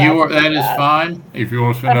if I'm allowed. That is fine if you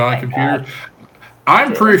want to spend it on a computer. God.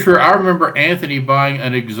 I'm pretty sure I remember Anthony buying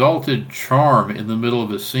an exalted charm in the middle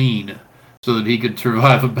of a scene so that he could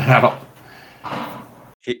survive a battle.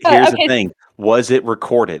 Here's the thing: was it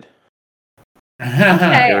recorded?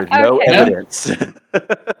 There's no evidence. Hey,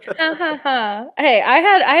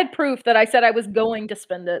 I had proof that I said I was going to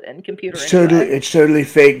spend it in computer. It's totally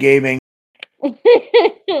fake gaming.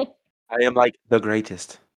 I am like the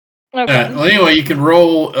greatest. Okay. Well, anyway, you can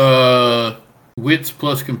roll wits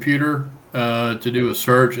plus computer to do a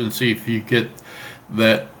search and see if you get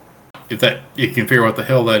that. If that you can figure out what the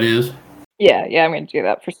hell that is. Yeah, I'm gonna do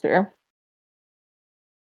that for sure.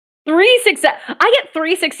 3 success. I get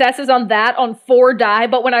 3 successes on that on 4 die,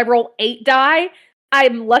 but when I roll 8 die,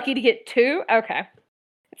 I'm lucky to get 2. Okay,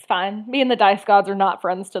 it's fine. Me and the dice gods are not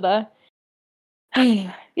friends today.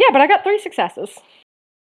 Yeah, but I got 3 successes.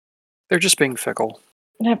 They're just being fickle.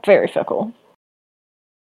 They're very fickle.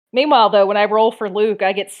 Meanwhile, though, when I roll for Luke,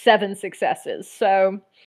 I get 7 successes. So,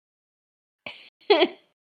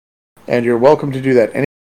 and you're welcome to do that.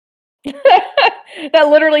 that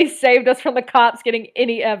literally saved us from the cops getting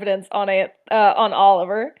any evidence on it on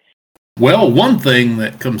Oliver. Well, one thing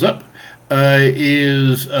that comes up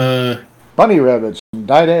is bunny rabbits and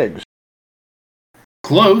dyed eggs.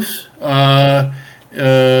 Close.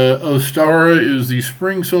 Ostara is the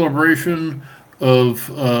spring celebration of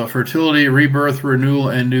fertility, rebirth, renewal,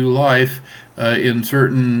 and new life in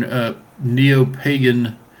certain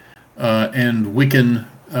neo-pagan and Wiccan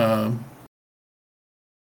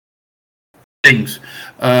things.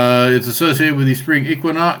 It's associated with the spring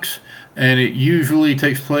equinox, and it usually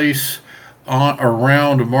takes place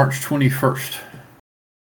around March 21st.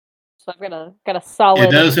 So I've got a solid.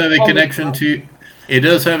 It does have a connection to. It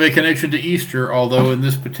does have a connection to Easter, although in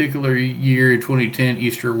this particular year, 2010,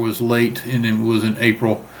 Easter was late and it was in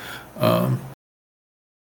April.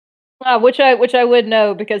 Which I would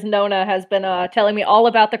know because Nona has been telling me all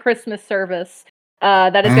about the Christmas service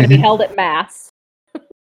that is going to be held at Mass,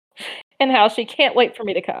 and how she can't wait for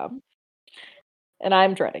me to come, and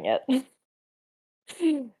I'm dreading it.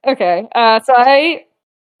 Okay, so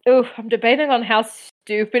I'm debating on how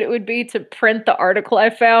stupid it would be to print the article I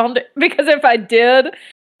found, because if I did,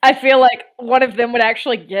 I feel like one of them would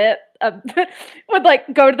actually would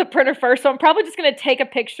like go to the printer first. So I'm probably just going to take a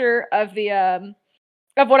picture of the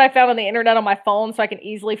of what I found on the internet on my phone so I can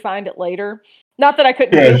easily find it later. Not that I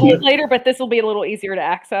couldn't Google it later, but this will be a little easier to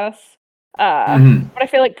access. But I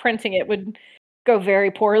feel like printing it would go very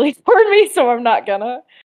poorly for me, so I'm not gonna.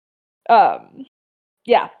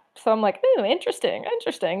 Yeah. So I'm like, ooh, interesting.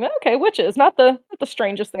 Okay, witches, not the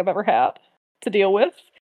strangest thing I've ever had to deal with.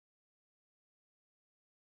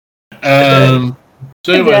 So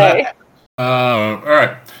anyway, all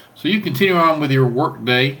right. So you continue on with your work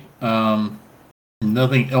day.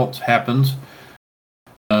 Nothing else happens.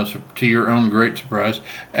 To your own great surprise.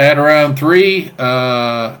 At around 3,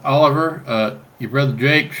 Oliver, your brother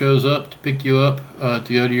Jake shows up to pick you up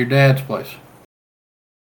to go to your dad's place.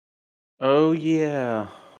 Oh yeah.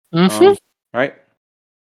 Mm-hmm. Right.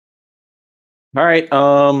 All right.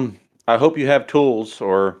 I hope you have tools,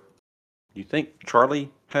 or you think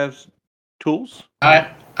Charlie has tools?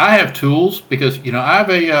 I have tools because I have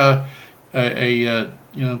a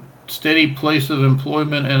steady place of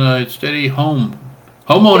employment and a steady home.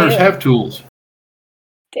 Homeowners have tools.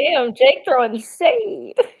 Damn, Jake throwing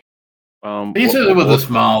shade. He says it with a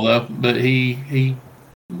smile, though, but he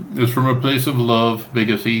is from a place of love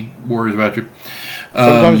because he worries about you.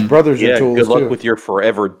 Sometimes brothers are tools, good luck too. with your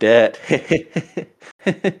forever debt.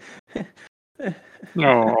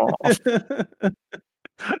 No.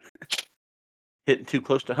 Hitting too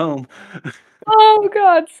close to home. Oh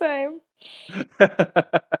God, same.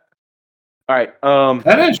 All right.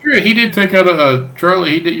 That is true. He did take out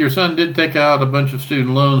Charlie. Your son did take out a bunch of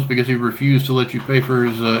student loans because he refused to let you pay for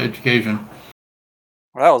his education.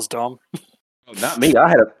 Well, that was dumb. Not me. I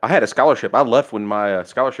had a scholarship. I left when my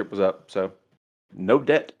scholarship was up, so no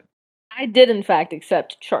debt. I did, in fact,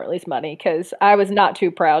 accept Charlie's money because I was not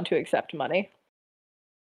too proud to accept money.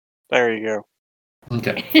 There you go.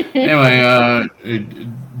 Okay. Anyway,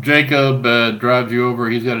 Jacob drives you over.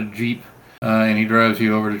 He's got a Jeep, and he drives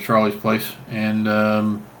you over to Charlie's place. And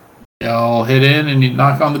y'all head in and you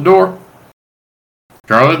knock on the door.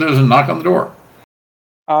 Charlie, there's a knock on the door.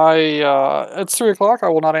 It's 3:00. I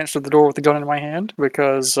will not answer the door with the gun in my hand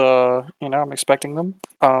because, I'm expecting them.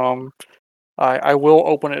 I will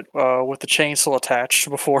open it with the chain still attached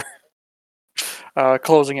before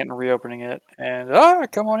closing it and reopening it. And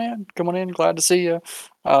come on in. Glad to see you.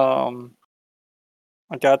 I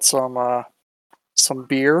got some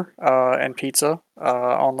beer and pizza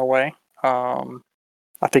on the way.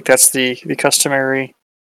 I think that's the customary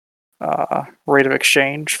rate of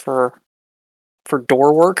exchange for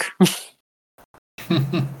door work.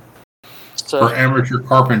 For amateur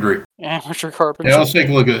carpentry. Amateur carpentry. Yeah, let's take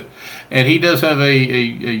a look at it. And he does have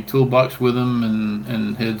a toolbox with him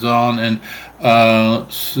and heads on. And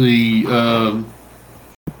let's see.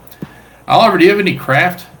 Oliver, do you have any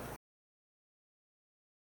craft?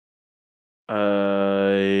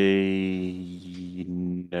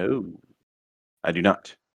 No, I do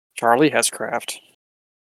not. Charlie has craft.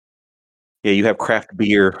 Yeah, you have craft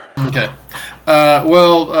beer. Okay.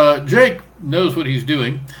 Jake knows what he's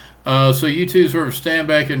doing. So you two sort of stand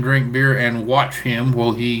back and drink beer and watch him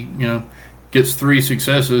while he, gets 3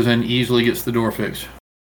 successes and easily gets the door fixed.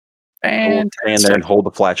 We'll stand there and hold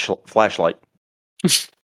the flashlight.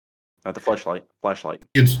 Not the flashlight.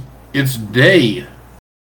 It's day.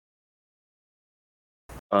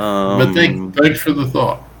 But thanks for the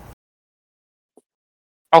thought.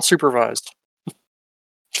 I'll supervise.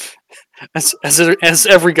 As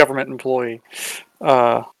every government employee,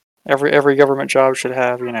 every government job should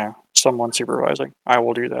have, someone supervising. I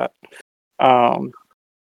will do that.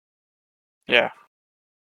 Yeah.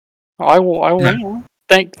 I will. Yeah.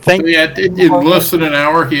 Thank. So in less than an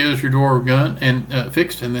hour, he has your door gun and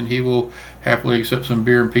fixed, and then he will happily accept some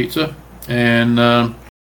beer and pizza. And that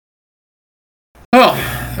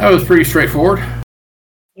was pretty straightforward.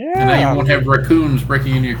 Yeah. And now you won't have raccoons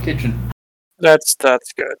breaking into your kitchen. That's good.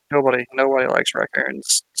 Nobody likes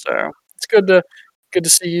raccoons, so it's good to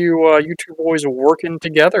see you two boys working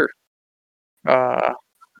together.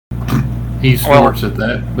 He snorts at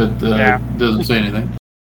that, but doesn't say anything.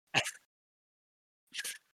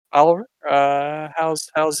 Oliver,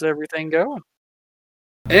 how's everything going?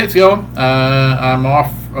 It's going. I'm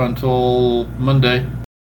off until Monday.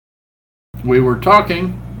 We were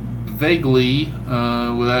talking vaguely,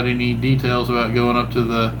 without any details, about going up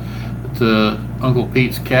to Uncle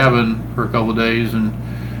Pete's cabin for a couple of days and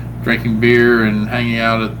drinking beer and hanging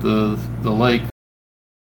out at the lake.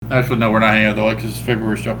 Actually, no, we're not hanging out at the lake because it's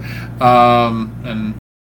February still. And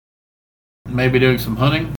maybe doing some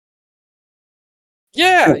hunting.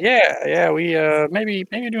 Yeah. We maybe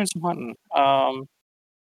doing some hunting.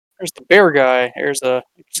 There's the bear guy.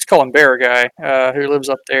 Just call him Bear Guy, who lives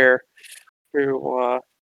up there. Who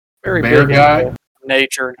very Bear big Guy? into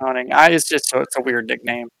nature and hunting. It's a weird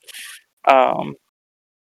nickname.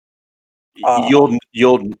 You'll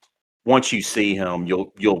once you see him,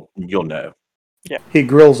 you'll know. Yeah. He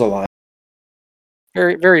grills a lot.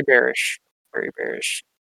 Very, very bearish. Very bearish.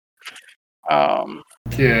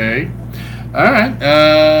 Okay. All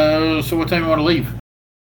right. So what time do you want to leave?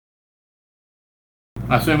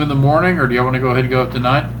 I assume in the morning, or do you want to go ahead and go up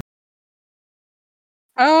tonight?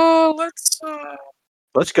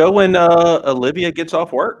 Let's go when Olivia gets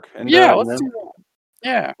off work. And let's do that.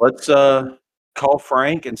 Yeah. Let's call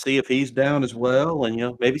Frank and see if he's down as well,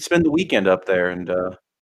 and maybe spend the weekend up there. And I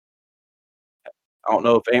don't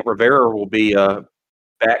know if Aunt Rivera will be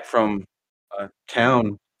back from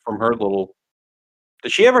town from her little.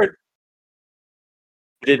 Did she ever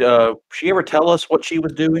tell us what she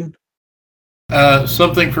was doing?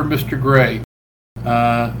 Something for Mr. Gray.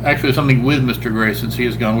 Actually, something with Mr. Gray, since he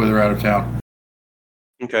has gone with her out of town.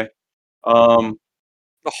 Okay. The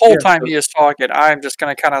whole time he is talking, I'm just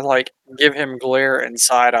gonna kind of give him glare and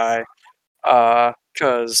side eye,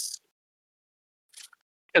 because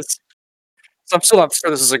I'm still not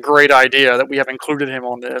sure this is a great idea that we have included him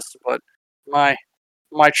on this, but my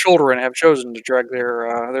children have chosen to drag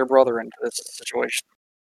their brother into this situation.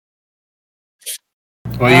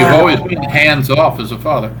 Well, you've always been hands off as a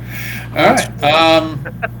father. All right.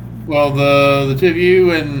 Well, the two of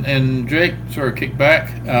you and Jake sort of kick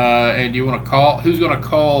back, and you want to call. Who's going to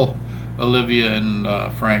call Olivia and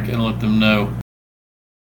Frank and let them know?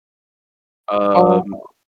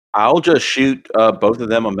 I'll just shoot both of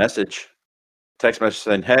them a text message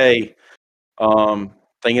saying, "Hey,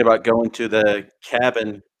 thinking about going to the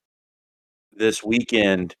cabin this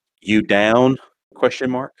weekend. You down?" ?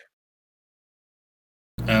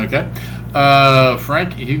 Okay.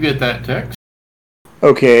 Frank, you get that text.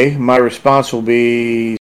 Okay, my response will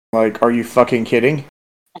be are you fucking kidding?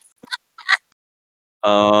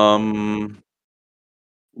 No. ?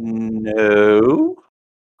 You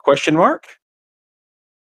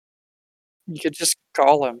could just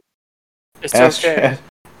call him. It's okay.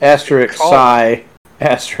 Asterisk, sigh,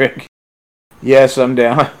 asterisk. Yes, I'm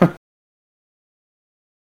down.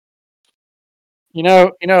 I know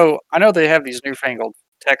they have these newfangled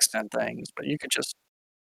texting things, but you could just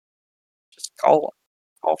call him.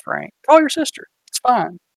 Call Frank. Call your sister. It's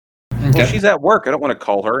fine. Okay. Well, she's at work. I don't want to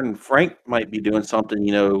call her, and Frank might be doing something,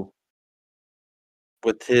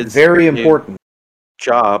 with his very important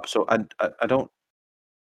job. So I don't.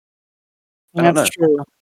 That's true.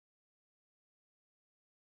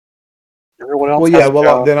 Everyone else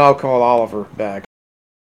then I'll call Oliver back.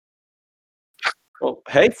 Well,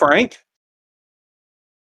 hey, Frank.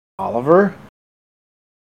 Oliver?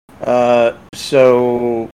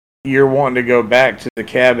 So you're wanting to go back to the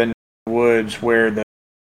cabin in the woods where the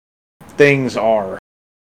things are?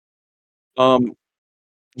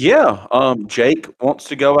 Yeah. Jake wants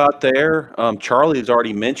to go out there. Charlie has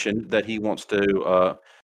already mentioned that he wants to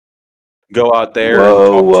go out there and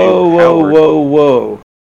talk to Howard. Whoa.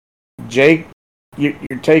 Jake, you're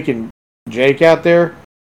taking Jake out there?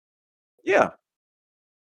 Yeah.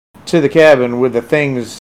 To the cabin with the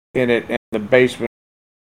things in it and the basement.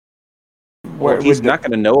 Well, he's not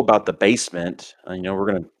going to know about the basement. We're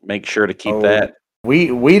going to make sure to keep that.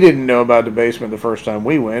 We didn't know about the basement the first time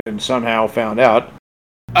we went, and somehow found out.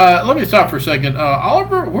 Let me stop for a second.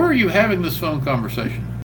 Oliver, where are you having this phone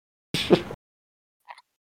conversation?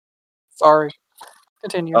 Sorry.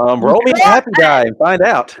 Continue. Roll me the happy guy and find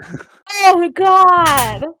out. Oh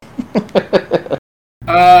God!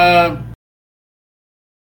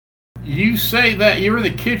 You say that you're in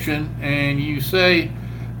the kitchen, and you say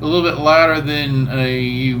a little bit louder than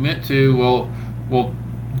you meant to. Well,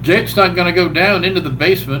 Jake's not going to go down into the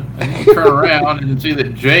basement, and you turn around and see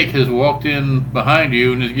that Jake has walked in behind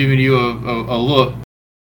you and is giving you a look.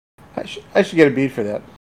 I should get a beat for that.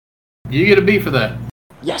 You get a beat for that.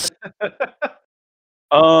 Yes.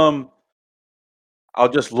 I'll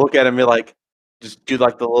just look at him and just do the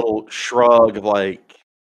little shrug of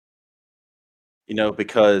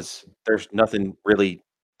because there's nothing really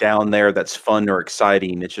down there that's fun or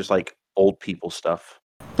exciting. It's just old people stuff.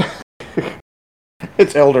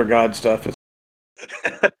 It's elder god stuff.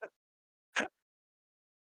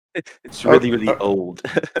 It's really, really old.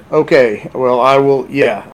 Okay. Well, I will.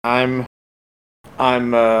 Yeah, I'm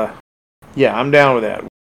down with that.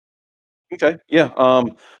 Okay. Yeah.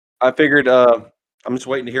 I figured. I'm just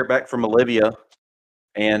waiting to hear back from Olivia,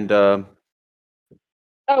 and we'd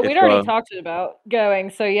already talked about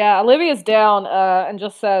going. So yeah, Olivia's down and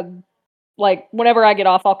just said, whenever I get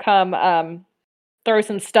off, I'll come throw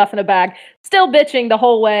some stuff in a bag. Still bitching the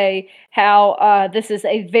whole way how this is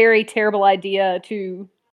a very terrible idea to,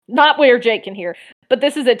 not where Jake can hear, but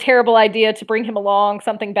this is a terrible idea to bring him along.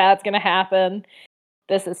 Something bad's going to happen.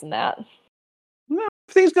 This and that. No,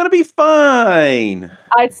 everything's going to be fine.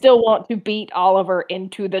 I still want to beat Oliver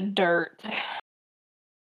into the dirt.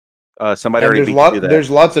 Somebody already beat you to that.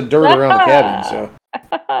 There's lots of dirt around the cabin, so.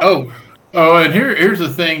 Oh, and here's the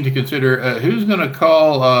thing to consider. Who's going to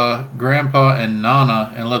call Grandpa and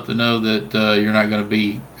Nana and let them know that you're not going to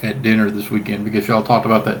be at dinner this weekend, because y'all talked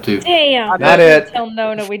about that too. Damn. Not it. Tell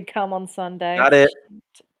Nona we'd come on Sunday. Not it.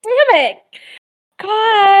 Damn it.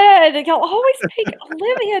 God, y'all always make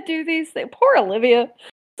Olivia do these things. Poor Olivia.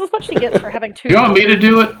 This is what she gets for having two. You want me to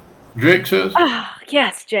do it? Jake says.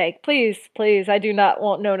 Yes, Jake. Please. I do not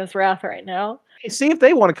want Nona's wrath right now. Hey, see if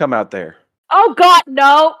they want to come out there. Oh God,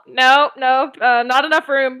 no. Not enough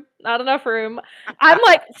room. I'm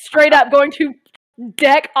straight up going to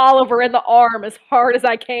deck Oliver in the arm as hard as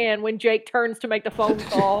I can when Jake turns to make the phone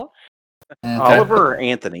call. Okay. Oliver or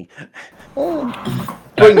Anthony?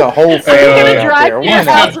 Bring the whole family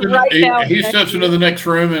out there. He steps into the next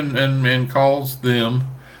room and calls them,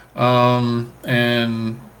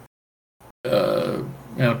 and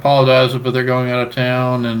apologizes, but they're going out of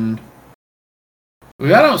town, and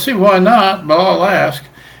I don't see why not, but I'll ask.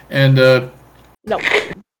 And no.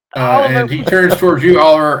 And he turns towards you,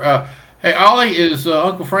 Oliver. Hey, Ollie, is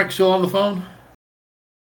Uncle Frank still on the phone?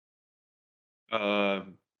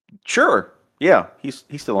 Sure. Yeah, he's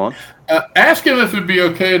still on. Ask him if it'd be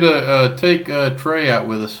okay to take Trey out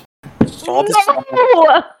with us.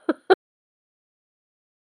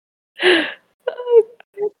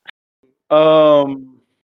 No!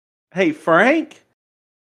 Hey, Frank.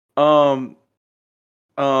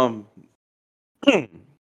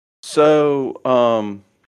 So,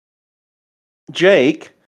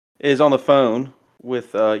 Jake is on the phone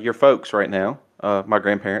with your folks right now, my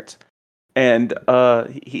grandparents, and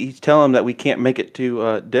he's telling them that we can't make it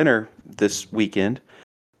to dinner this weekend,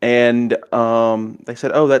 and they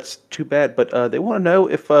said, "Oh, that's too bad," but they want to know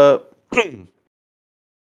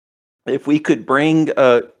if we could bring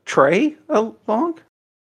Trey along.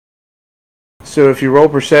 So if you roll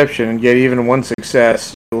perception and get even one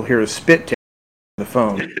success, you'll hear a spit take on the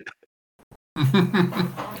phone.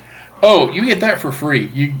 Oh, you get that for free.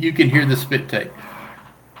 You can hear the spit take.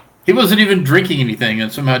 He wasn't even drinking anything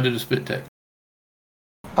and somehow did a spit take.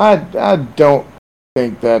 I don't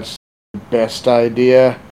think that's the best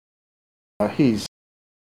idea. He's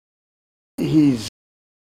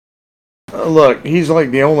look, he's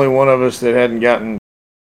like the only one of us that hadn't gotten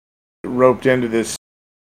roped into this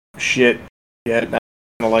shit yet. And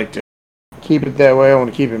I like to keep it that way. I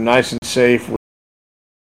want to keep him nice and safe.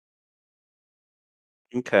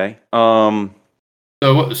 Okay.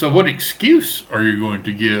 So what excuse are you going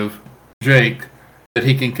to give Jake that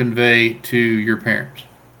he can convey to your parents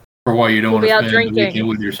for why you don't want to spend the weekend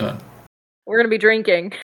with your son? We're gonna be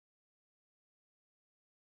drinking.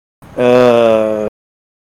 There's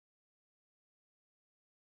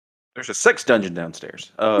a sex dungeon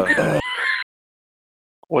downstairs.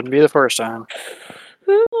 Wouldn't be the first time.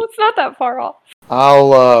 It's not that far off.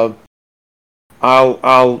 I'll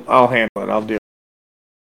handle it. I'll do it.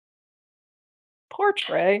 Poor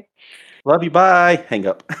Trey. Love you. Bye. Hang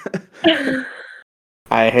up.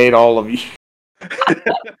 I hate all of you.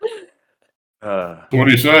 What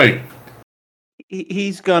do you say?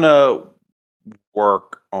 He's gonna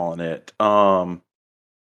work on it.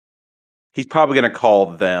 He's probably gonna call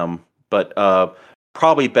them, but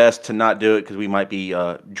probably best to not do it because we might be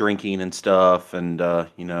drinking and stuff, and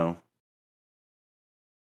don't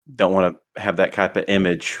want to have that type of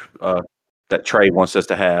image that Trey wants us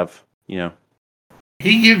to have.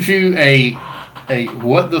 He gives you a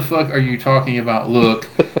what the fuck are you talking about look,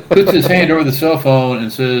 puts his hand over the cell phone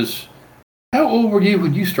and says, how old were you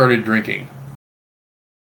when you started drinking?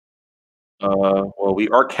 Well, we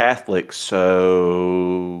are Catholics,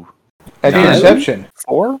 so At the Nine? inception.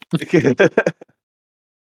 4?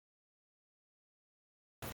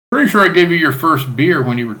 Pretty sure I gave you your first beer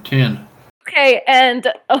when you were 10. Okay,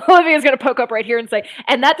 and Olivia's going to poke up right here and say,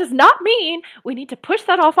 and that does not mean we need to push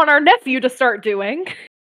that off on our nephew to start doing.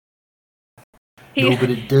 No, but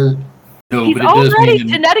it does. No, He's but it does already mean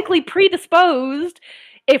genetically predisposed.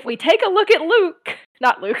 If we take a look at Luke,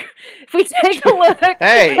 not Luke, if we take a look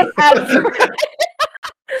Hey! at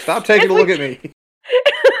Stop taking a look at me.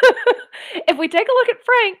 if we take a look at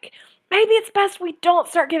Frank, maybe it's best we don't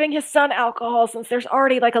start giving his son alcohol since there's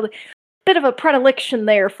already like a bit of a predilection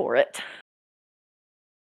there for it.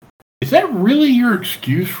 Is that really your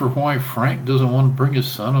excuse for why Frank doesn't want to bring his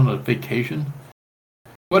son on a vacation?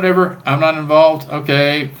 Whatever, I'm not involved.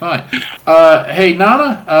 Okay, fine. Hey,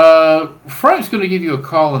 Nana, Frank's going to give you a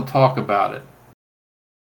call and talk about it.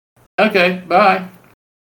 Okay, bye.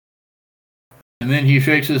 And then he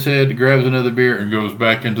shakes his head, grabs another beer, and goes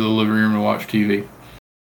back into the living room to watch TV.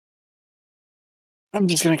 I'm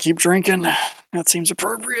just going to keep drinking. That seems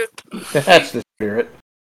appropriate. That's the spirit.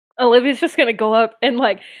 Olivia's just going to go up and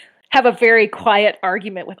like have a very quiet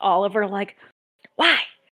argument with Oliver, like, why?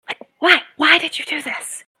 Why did you do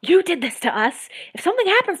this? You did this to us. If something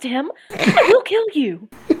happens to him, I will kill you.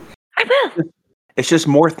 I will. It's just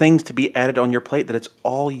more things to be added on your plate that it's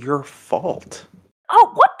all your fault.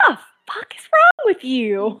 Oh, what the fuck is wrong with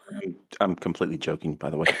you? I'm completely joking, by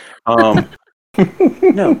the way.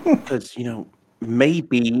 No, because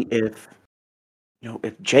maybe if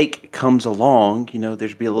Jake comes along,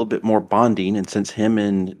 there'd be a little bit more bonding, and since him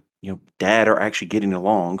and Dad are actually getting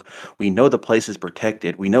along, we know the place is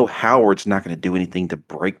protected. We know Howard's not going to do anything to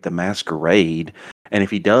break the masquerade, and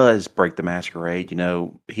if he does break the masquerade,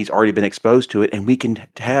 he's already been exposed to it, and we can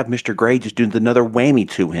have Mr. Gray just do another whammy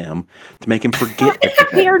to him to make him forget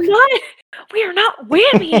everything. We are not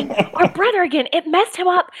whammying our brother again. It messed him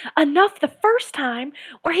up enough the first time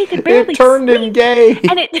where he could barely It turned sleep, him gay.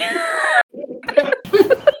 and it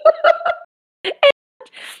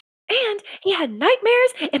and he had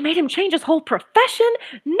nightmares. It made him change his whole profession.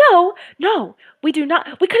 No, we do not.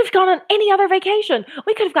 We could have gone on any other vacation.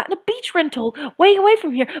 We could have gotten a beach rental way away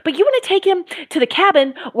from here. But you want to take him to the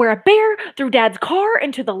cabin where a bear threw Dad's car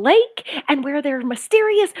into the lake and where there are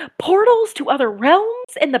mysterious portals to other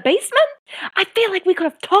realms in the basement? I feel like we could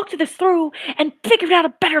have talked this through and figured out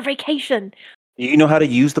a better vacation. Do you know how to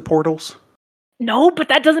use the portals? No, but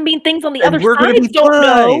that doesn't mean things on the And other we're gonna side be don't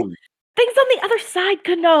know. fine. Things on the other side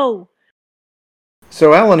could know.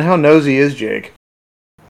 So, Alan, how nosy is Jake?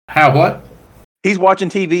 How what? He's watching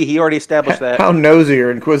TV. He already established that. How nosy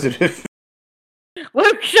or inquisitive?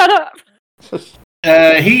 Luke, shut up.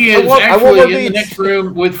 He is I want more actually in the beats. next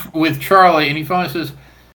room with Charlie, and he finally says,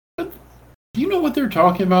 "Do you know what they're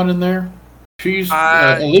talking about in there?" She's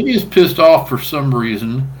Olivia's pissed off for some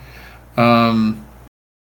reason.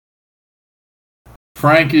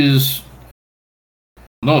 Frank is,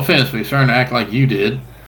 no offense, but he's starting to act like you did.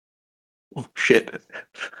 Oh, shit.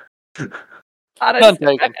 None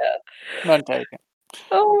taken. None taken.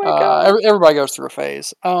 Oh my god. Everybody goes through a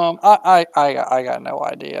phase. I got no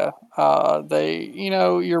idea. They,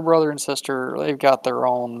 your brother and sister, they've got their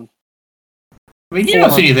own. I mean, you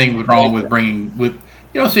don't see anything wrong with bringing a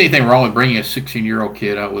 16-year-old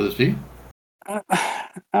kid out with us, do you?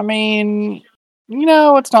 I mean,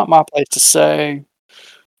 it's not my place to say.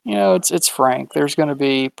 It's Frank. There's going to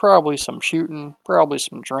be probably some shooting, probably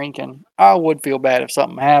some drinking. I would feel bad if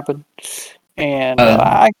something happened, and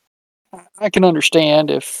I can understand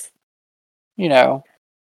if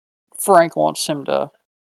Frank wants him to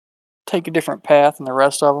take a different path than the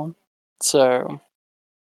rest of them. So,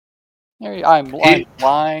 I'm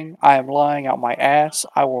lying. I am lying out my ass.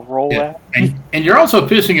 I will roll that. And you're also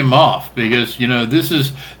pissing him off because this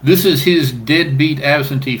is his deadbeat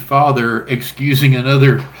absentee father excusing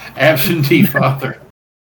another absentee father.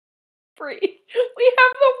 We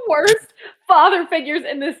have the worst father figures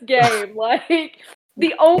in this game. Like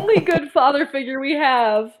the only good father figure we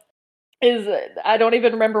have is I don't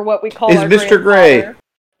even remember what we call our Mr. Gray.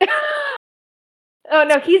 Oh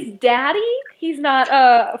no, he's daddy. He's not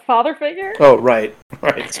a father figure. Oh right.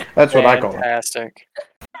 That's what I call him. Fantastic.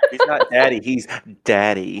 He's not daddy. He's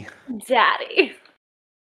daddy. Daddy.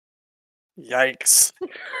 Yikes.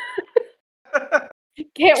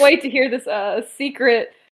 Can't wait to hear this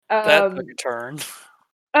secret. That took a turn.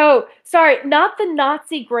 Oh, sorry, not the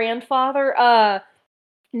Nazi grandfather.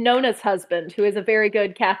 Nona's husband, who is a very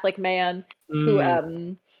good Catholic man, who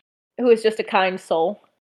is just a kind soul.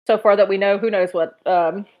 So far that we know, who knows what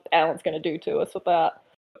Alan's going to do to us with that.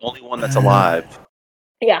 The only one that's alive.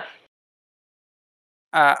 Yeah.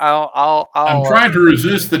 I'm trying to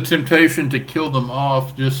resist the temptation to kill them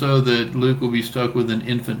off just so that Luke will be stuck with an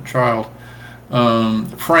infant child.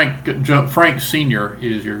 Frank Sr.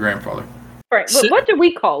 is your grandfather. Frank. What do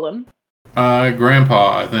we call him?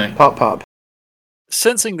 Grandpa, I think. Pop.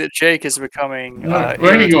 Sensing that Jake is becoming...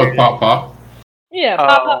 Where do you go with Pop? Yeah,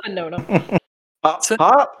 Pop and Nona. Pop?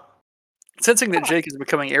 Sensing that Jake is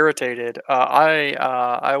becoming irritated,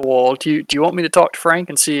 I will... Do you want me to talk to Frank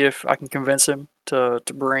and see if I can convince him to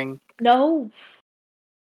bring... No.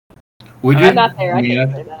 I'm not there. I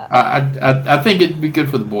can't say that. I think it'd be good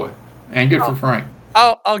for the boy and good for Frank.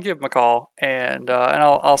 I'll give him a call and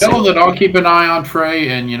I'll tell him that I'll keep an eye on Trey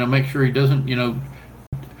and make sure he doesn't.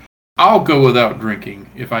 I'll go without drinking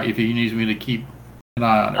if he needs me to keep an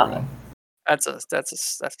eye on everyone. That's a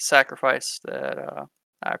sacrifice that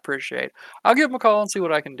I appreciate. I'll give him a call and see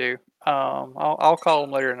what I can do. I'll call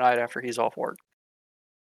him later tonight after he's off work.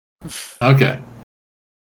 Okay.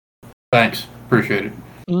 Thanks. Appreciate it.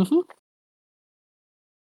 Mm-hmm.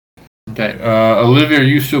 Okay. Olivia, are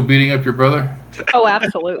you still beating up your brother? Oh,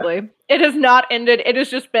 absolutely. It has not ended. It has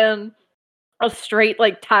just been a straight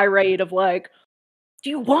tirade of do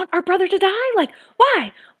you want our brother to die?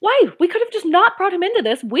 Why? We could have just not brought him into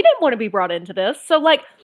this. We didn't want to be brought into this. So why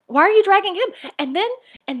are you dragging him? And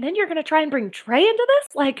then you're going to try and bring Trey into this?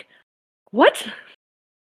 What?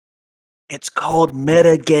 It's called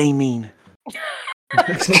metagaming.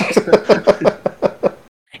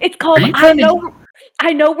 It's called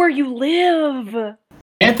I know where you live.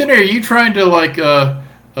 Anthony, are you trying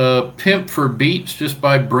to pimp for beats just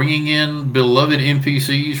by bringing in beloved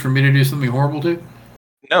NPCs for me to do something horrible to?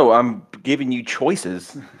 No, I'm giving you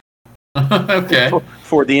choices. Okay.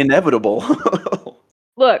 For the inevitable.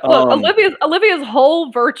 Look, Olivia's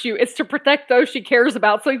whole virtue is to protect those she cares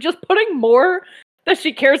about. So just putting more that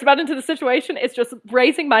she cares about into the situation is just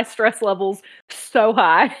raising my stress levels so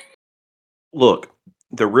high. Look,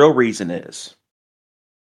 the real reason is,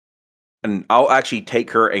 and I'll actually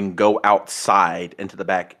take her and go outside into the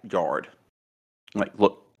backyard.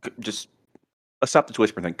 Look, just let's stop this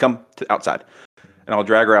whisper thing. Come outside. And I'll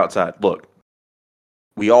drag her outside. Look,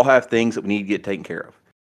 we all have things that we need to get taken care of.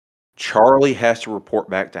 Charlie has to report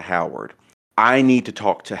back to Howard. I need to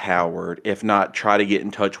talk to Howard, if not try to get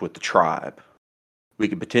in touch with the tribe. We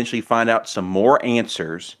could potentially find out some more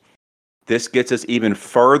answers. This gets us even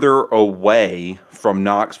further away from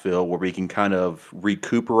Knoxville, where we can kind of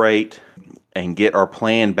recuperate and get our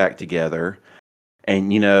plan back together. And,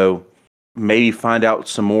 maybe find out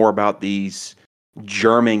some more about these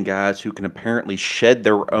German guys who can apparently shed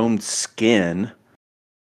their own skin.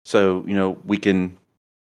 So, we can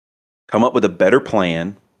come up with a better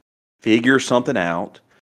plan, figure something out,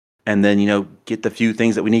 and then, get the few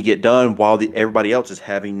things that we need to get done while everybody else is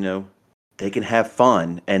having, they can have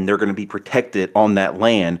fun and they're going to be protected on that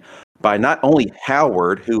land by not only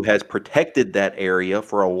Howard, who has protected that area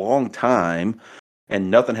for a long time and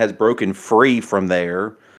nothing has broken free from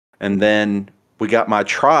there. And then we got my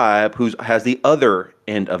tribe who has the other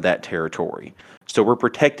end of that territory. So we're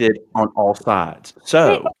protected on all sides.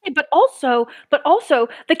 So, okay, but also,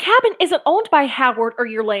 the cabin isn't owned by Howard or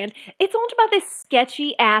your land. It's owned by this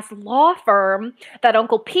sketchy ass law firm that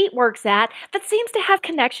Uncle Pete works at that seems to have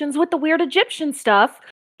connections with the weird Egyptian stuff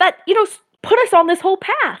that, put us on this whole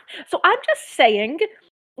path. So I'm just saying,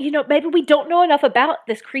 maybe we don't know enough about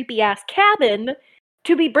this creepy ass cabin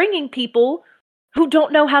to be bringing people who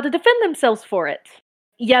don't know how to defend themselves for it.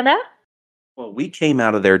 Well, we came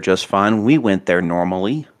out of there just fine. We went there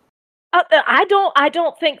normally. I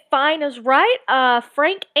don't think fine is right.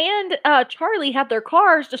 Frank and Charlie had their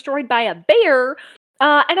cars destroyed by a bear,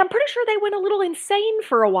 and I'm pretty sure they went a little insane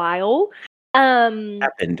for a while.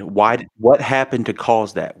 happened? What happened to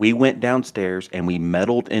cause that? We went downstairs and we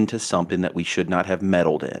meddled into something that we should not have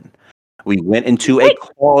meddled in. We went into a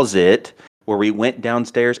closet where we went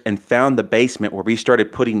downstairs and found the basement where we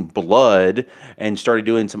started putting blood and started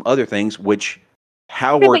doing some other things, which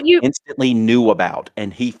Howard instantly knew about,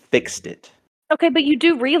 and he fixed it. Okay, but you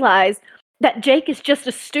do realize that Jake is just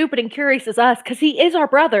as stupid and curious as us because he is our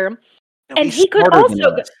brother, and he could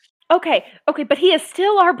also. Okay, but he is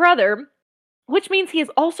still our brother, which means he is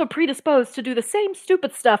also predisposed to do the same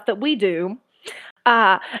stupid stuff that we do.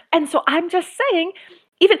 And so I'm just saying,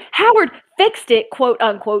 even Howard fixed it, quote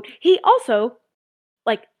unquote. He also,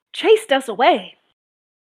 chased us away.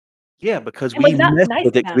 Yeah, because we messed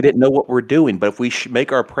with it. We didn't know what we're doing. But if we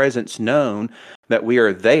make our presence known that we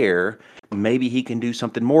are there, maybe he can do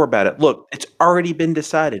something more about it. Look, it's already been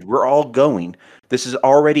decided. We're all going. This is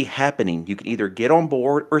already happening. You can either get on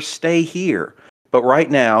board or stay here. But right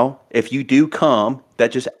now, if you do come,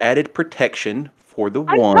 that just added protection for the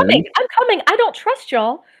one. I'm coming. I don't trust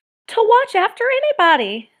y'all to watch after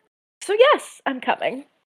anybody. So yes, I'm coming.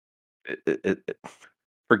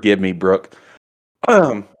 Forgive me, Brooke.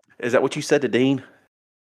 Is that what you said to Dean?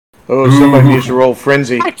 Oh, somebody needs to roll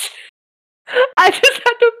frenzy. I just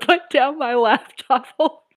had to put down my laptop.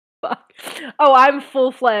 Oh, I'm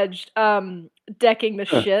full-fledged decking the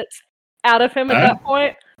shit out of him at that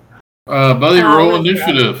point. Buddy, roll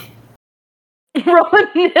initiative. Roll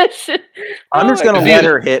initiative. I'm just going to let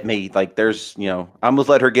her hit me. I'm going to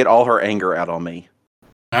let her get all her anger out on me.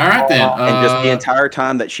 All right, then. And just the entire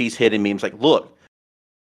time that she's hitting me, I'm like, look,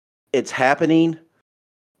 it's happening.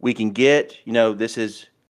 We can get, this is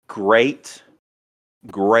great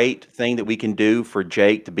thing that we can do for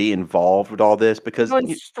Jake to be involved with all this because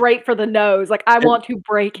going straight for the nose. I want to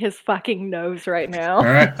break his fucking nose right now. All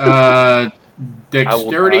right.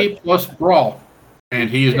 Dexterity plus brawl. And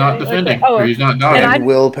he is not defending. Okay. He's not dodging. And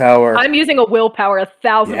willpower. I'm using a willpower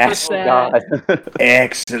 1,000%. Yes. Oh, God.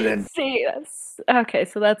 Excellent. See, okay,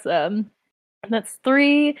 so that's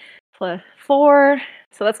 3 plus 4.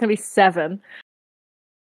 So that's gonna be 7.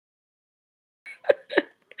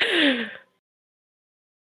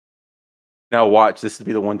 Now watch. This will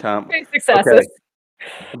be the one time. 3 successes. Okay.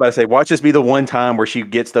 I'm about to say, watch this be the one time where she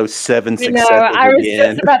gets those 7 successes. I was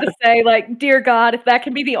just about to say, dear God, if that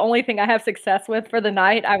can be the only thing I have success with for the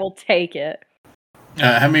night, I will take it.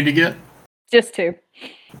 How many to get? Just 2.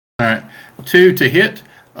 All right, 2 to hit.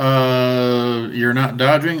 You're not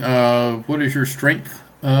dodging. What is your strength,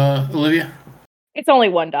 Olivia? It's only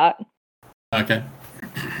 1 dot. Okay.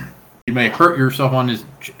 You may hurt yourself on his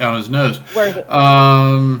nose. Where is it?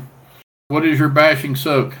 What is your bashing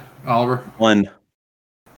soak, Oliver? 1.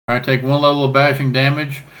 All right, take 1 level of bashing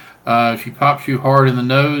damage. She pops you hard in the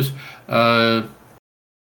nose.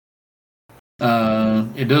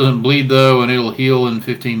 It doesn't bleed though, and it'll heal in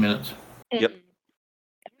 15 minutes. Yep.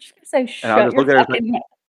 I'm just gonna say, shut your fucking mouth.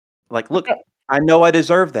 Look, I know I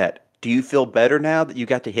deserve that. Do you feel better now that you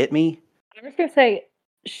got to hit me? I'm just gonna say,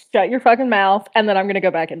 shut your fucking mouth, and then I'm gonna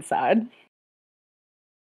go back inside. I'm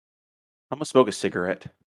gonna smoke a cigarette.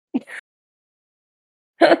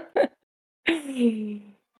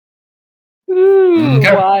 Ooh,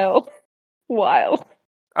 okay. Wild.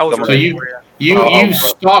 So you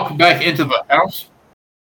stalk back into the house.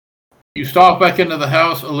 You stalk back into the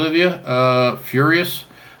house, Olivia, furious,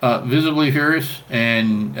 visibly furious,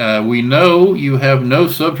 and we know you have no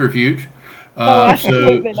subterfuge.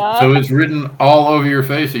 So it's written all over your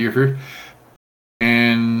face that you're furious.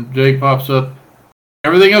 And Jake pops up.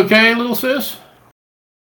 Everything okay, little sis?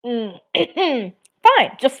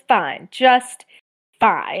 Fine, just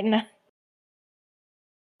fine.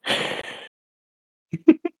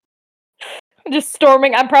 Just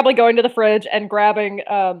storming. I'm probably going to the fridge and grabbing.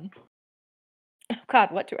 Oh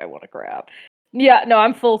God, what do I want to grab? Yeah, no,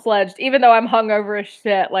 I'm full-fledged. Even though I'm hungover as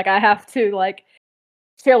shit, I have to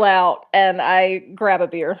chill out, and I grab a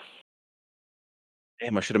beer.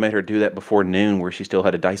 Damn, I should have made her do that before noon, where she still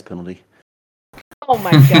had a dice penalty. Oh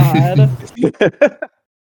my God.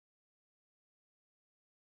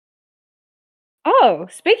 Oh,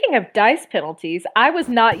 speaking of dice penalties, I was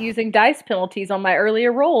not using dice penalties on my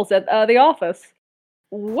earlier rolls at the office.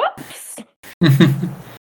 Whoops. Too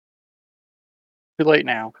late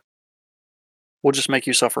now. We'll just make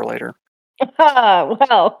you suffer later.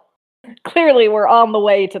 Well, clearly we're on the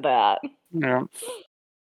way to that. Yeah.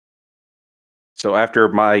 So after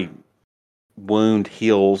my wound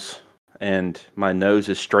heals and my nose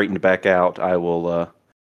is straightened back out, I will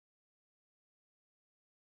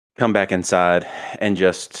come back inside and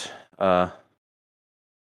just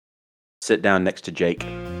sit down next to Jake.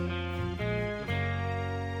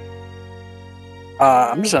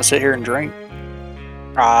 I'm just gonna sit here and drink.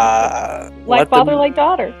 Like father, like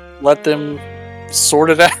daughter. Let them sort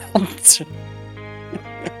it out.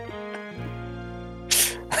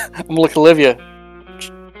 I'm gonna look at Olivia.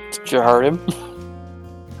 Did you hurt him?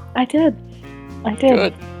 I did.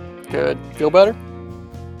 Good. Feel better?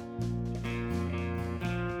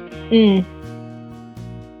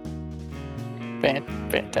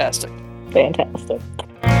 Fantastic.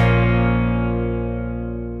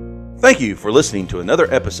 Thank you for listening to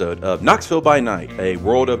another episode of Knoxville by Night, a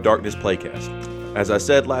World of Darkness playcast. As I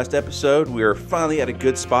said last episode, we are finally at a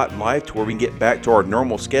good spot in life to where we can get back to our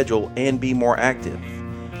normal schedule and be more active.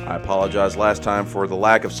 I apologize last time for the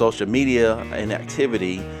lack of social media and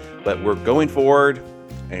activity, but we're going forward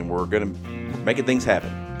and we're making things happen.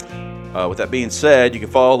 With that being said, you can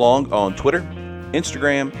follow along on Twitter,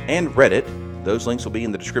 Instagram, and Reddit. Those links will be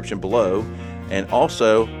in the description below. And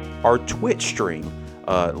also, our Twitch stream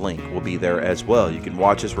link will be there as well. You can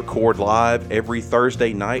watch us record live every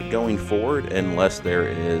Thursday night going forward, unless there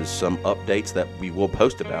is some updates that we will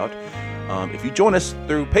post about. If you join us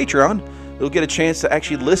through Patreon, you'll get a chance to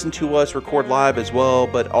actually listen to us record live as well,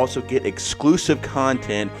 but also get exclusive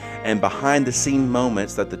content and behind-the-scene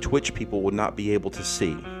moments that the Twitch people will not be able to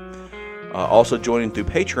see. Also joining through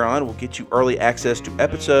Patreon will get you early access to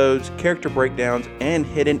episodes, character breakdowns, and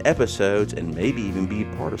hidden episodes, and maybe even be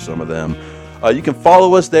part of some of them. You can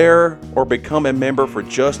follow us there or become a member for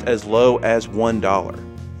just as low as $1.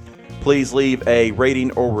 Please leave a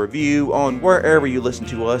rating or review on wherever you listen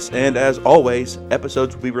to us, and as always,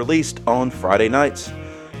 episodes will be released on Friday nights.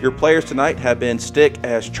 Your players tonight have been Stick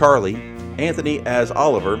as Charlie, Anthony as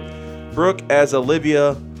Oliver, Brooke as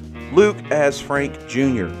Olivia, Luke as Frank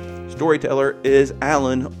Jr. Storyteller is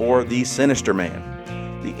Alan, or the Sinister Man.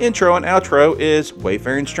 The intro and outro is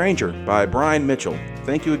Wayfaring Stranger by Brian Mitchell.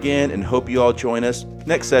 Thank you again, and hope you all join us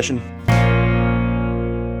next session.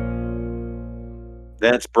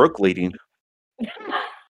 That's Brooke leading.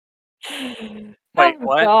 Wait,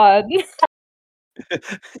 what? God.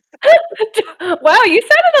 Wow, you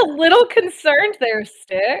sounded a little concerned there,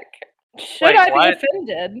 Stick. Should I be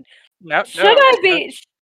offended? No. Should I be?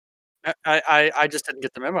 I just didn't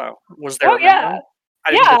get the memo. Was there? Oh yeah,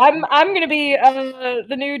 yeah. I'm gonna be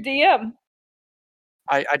the new DM.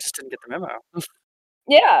 I just didn't get the memo.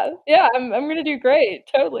 Yeah, I'm gonna do great.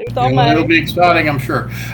 Totally. It's all It'll be exciting, I'm sure.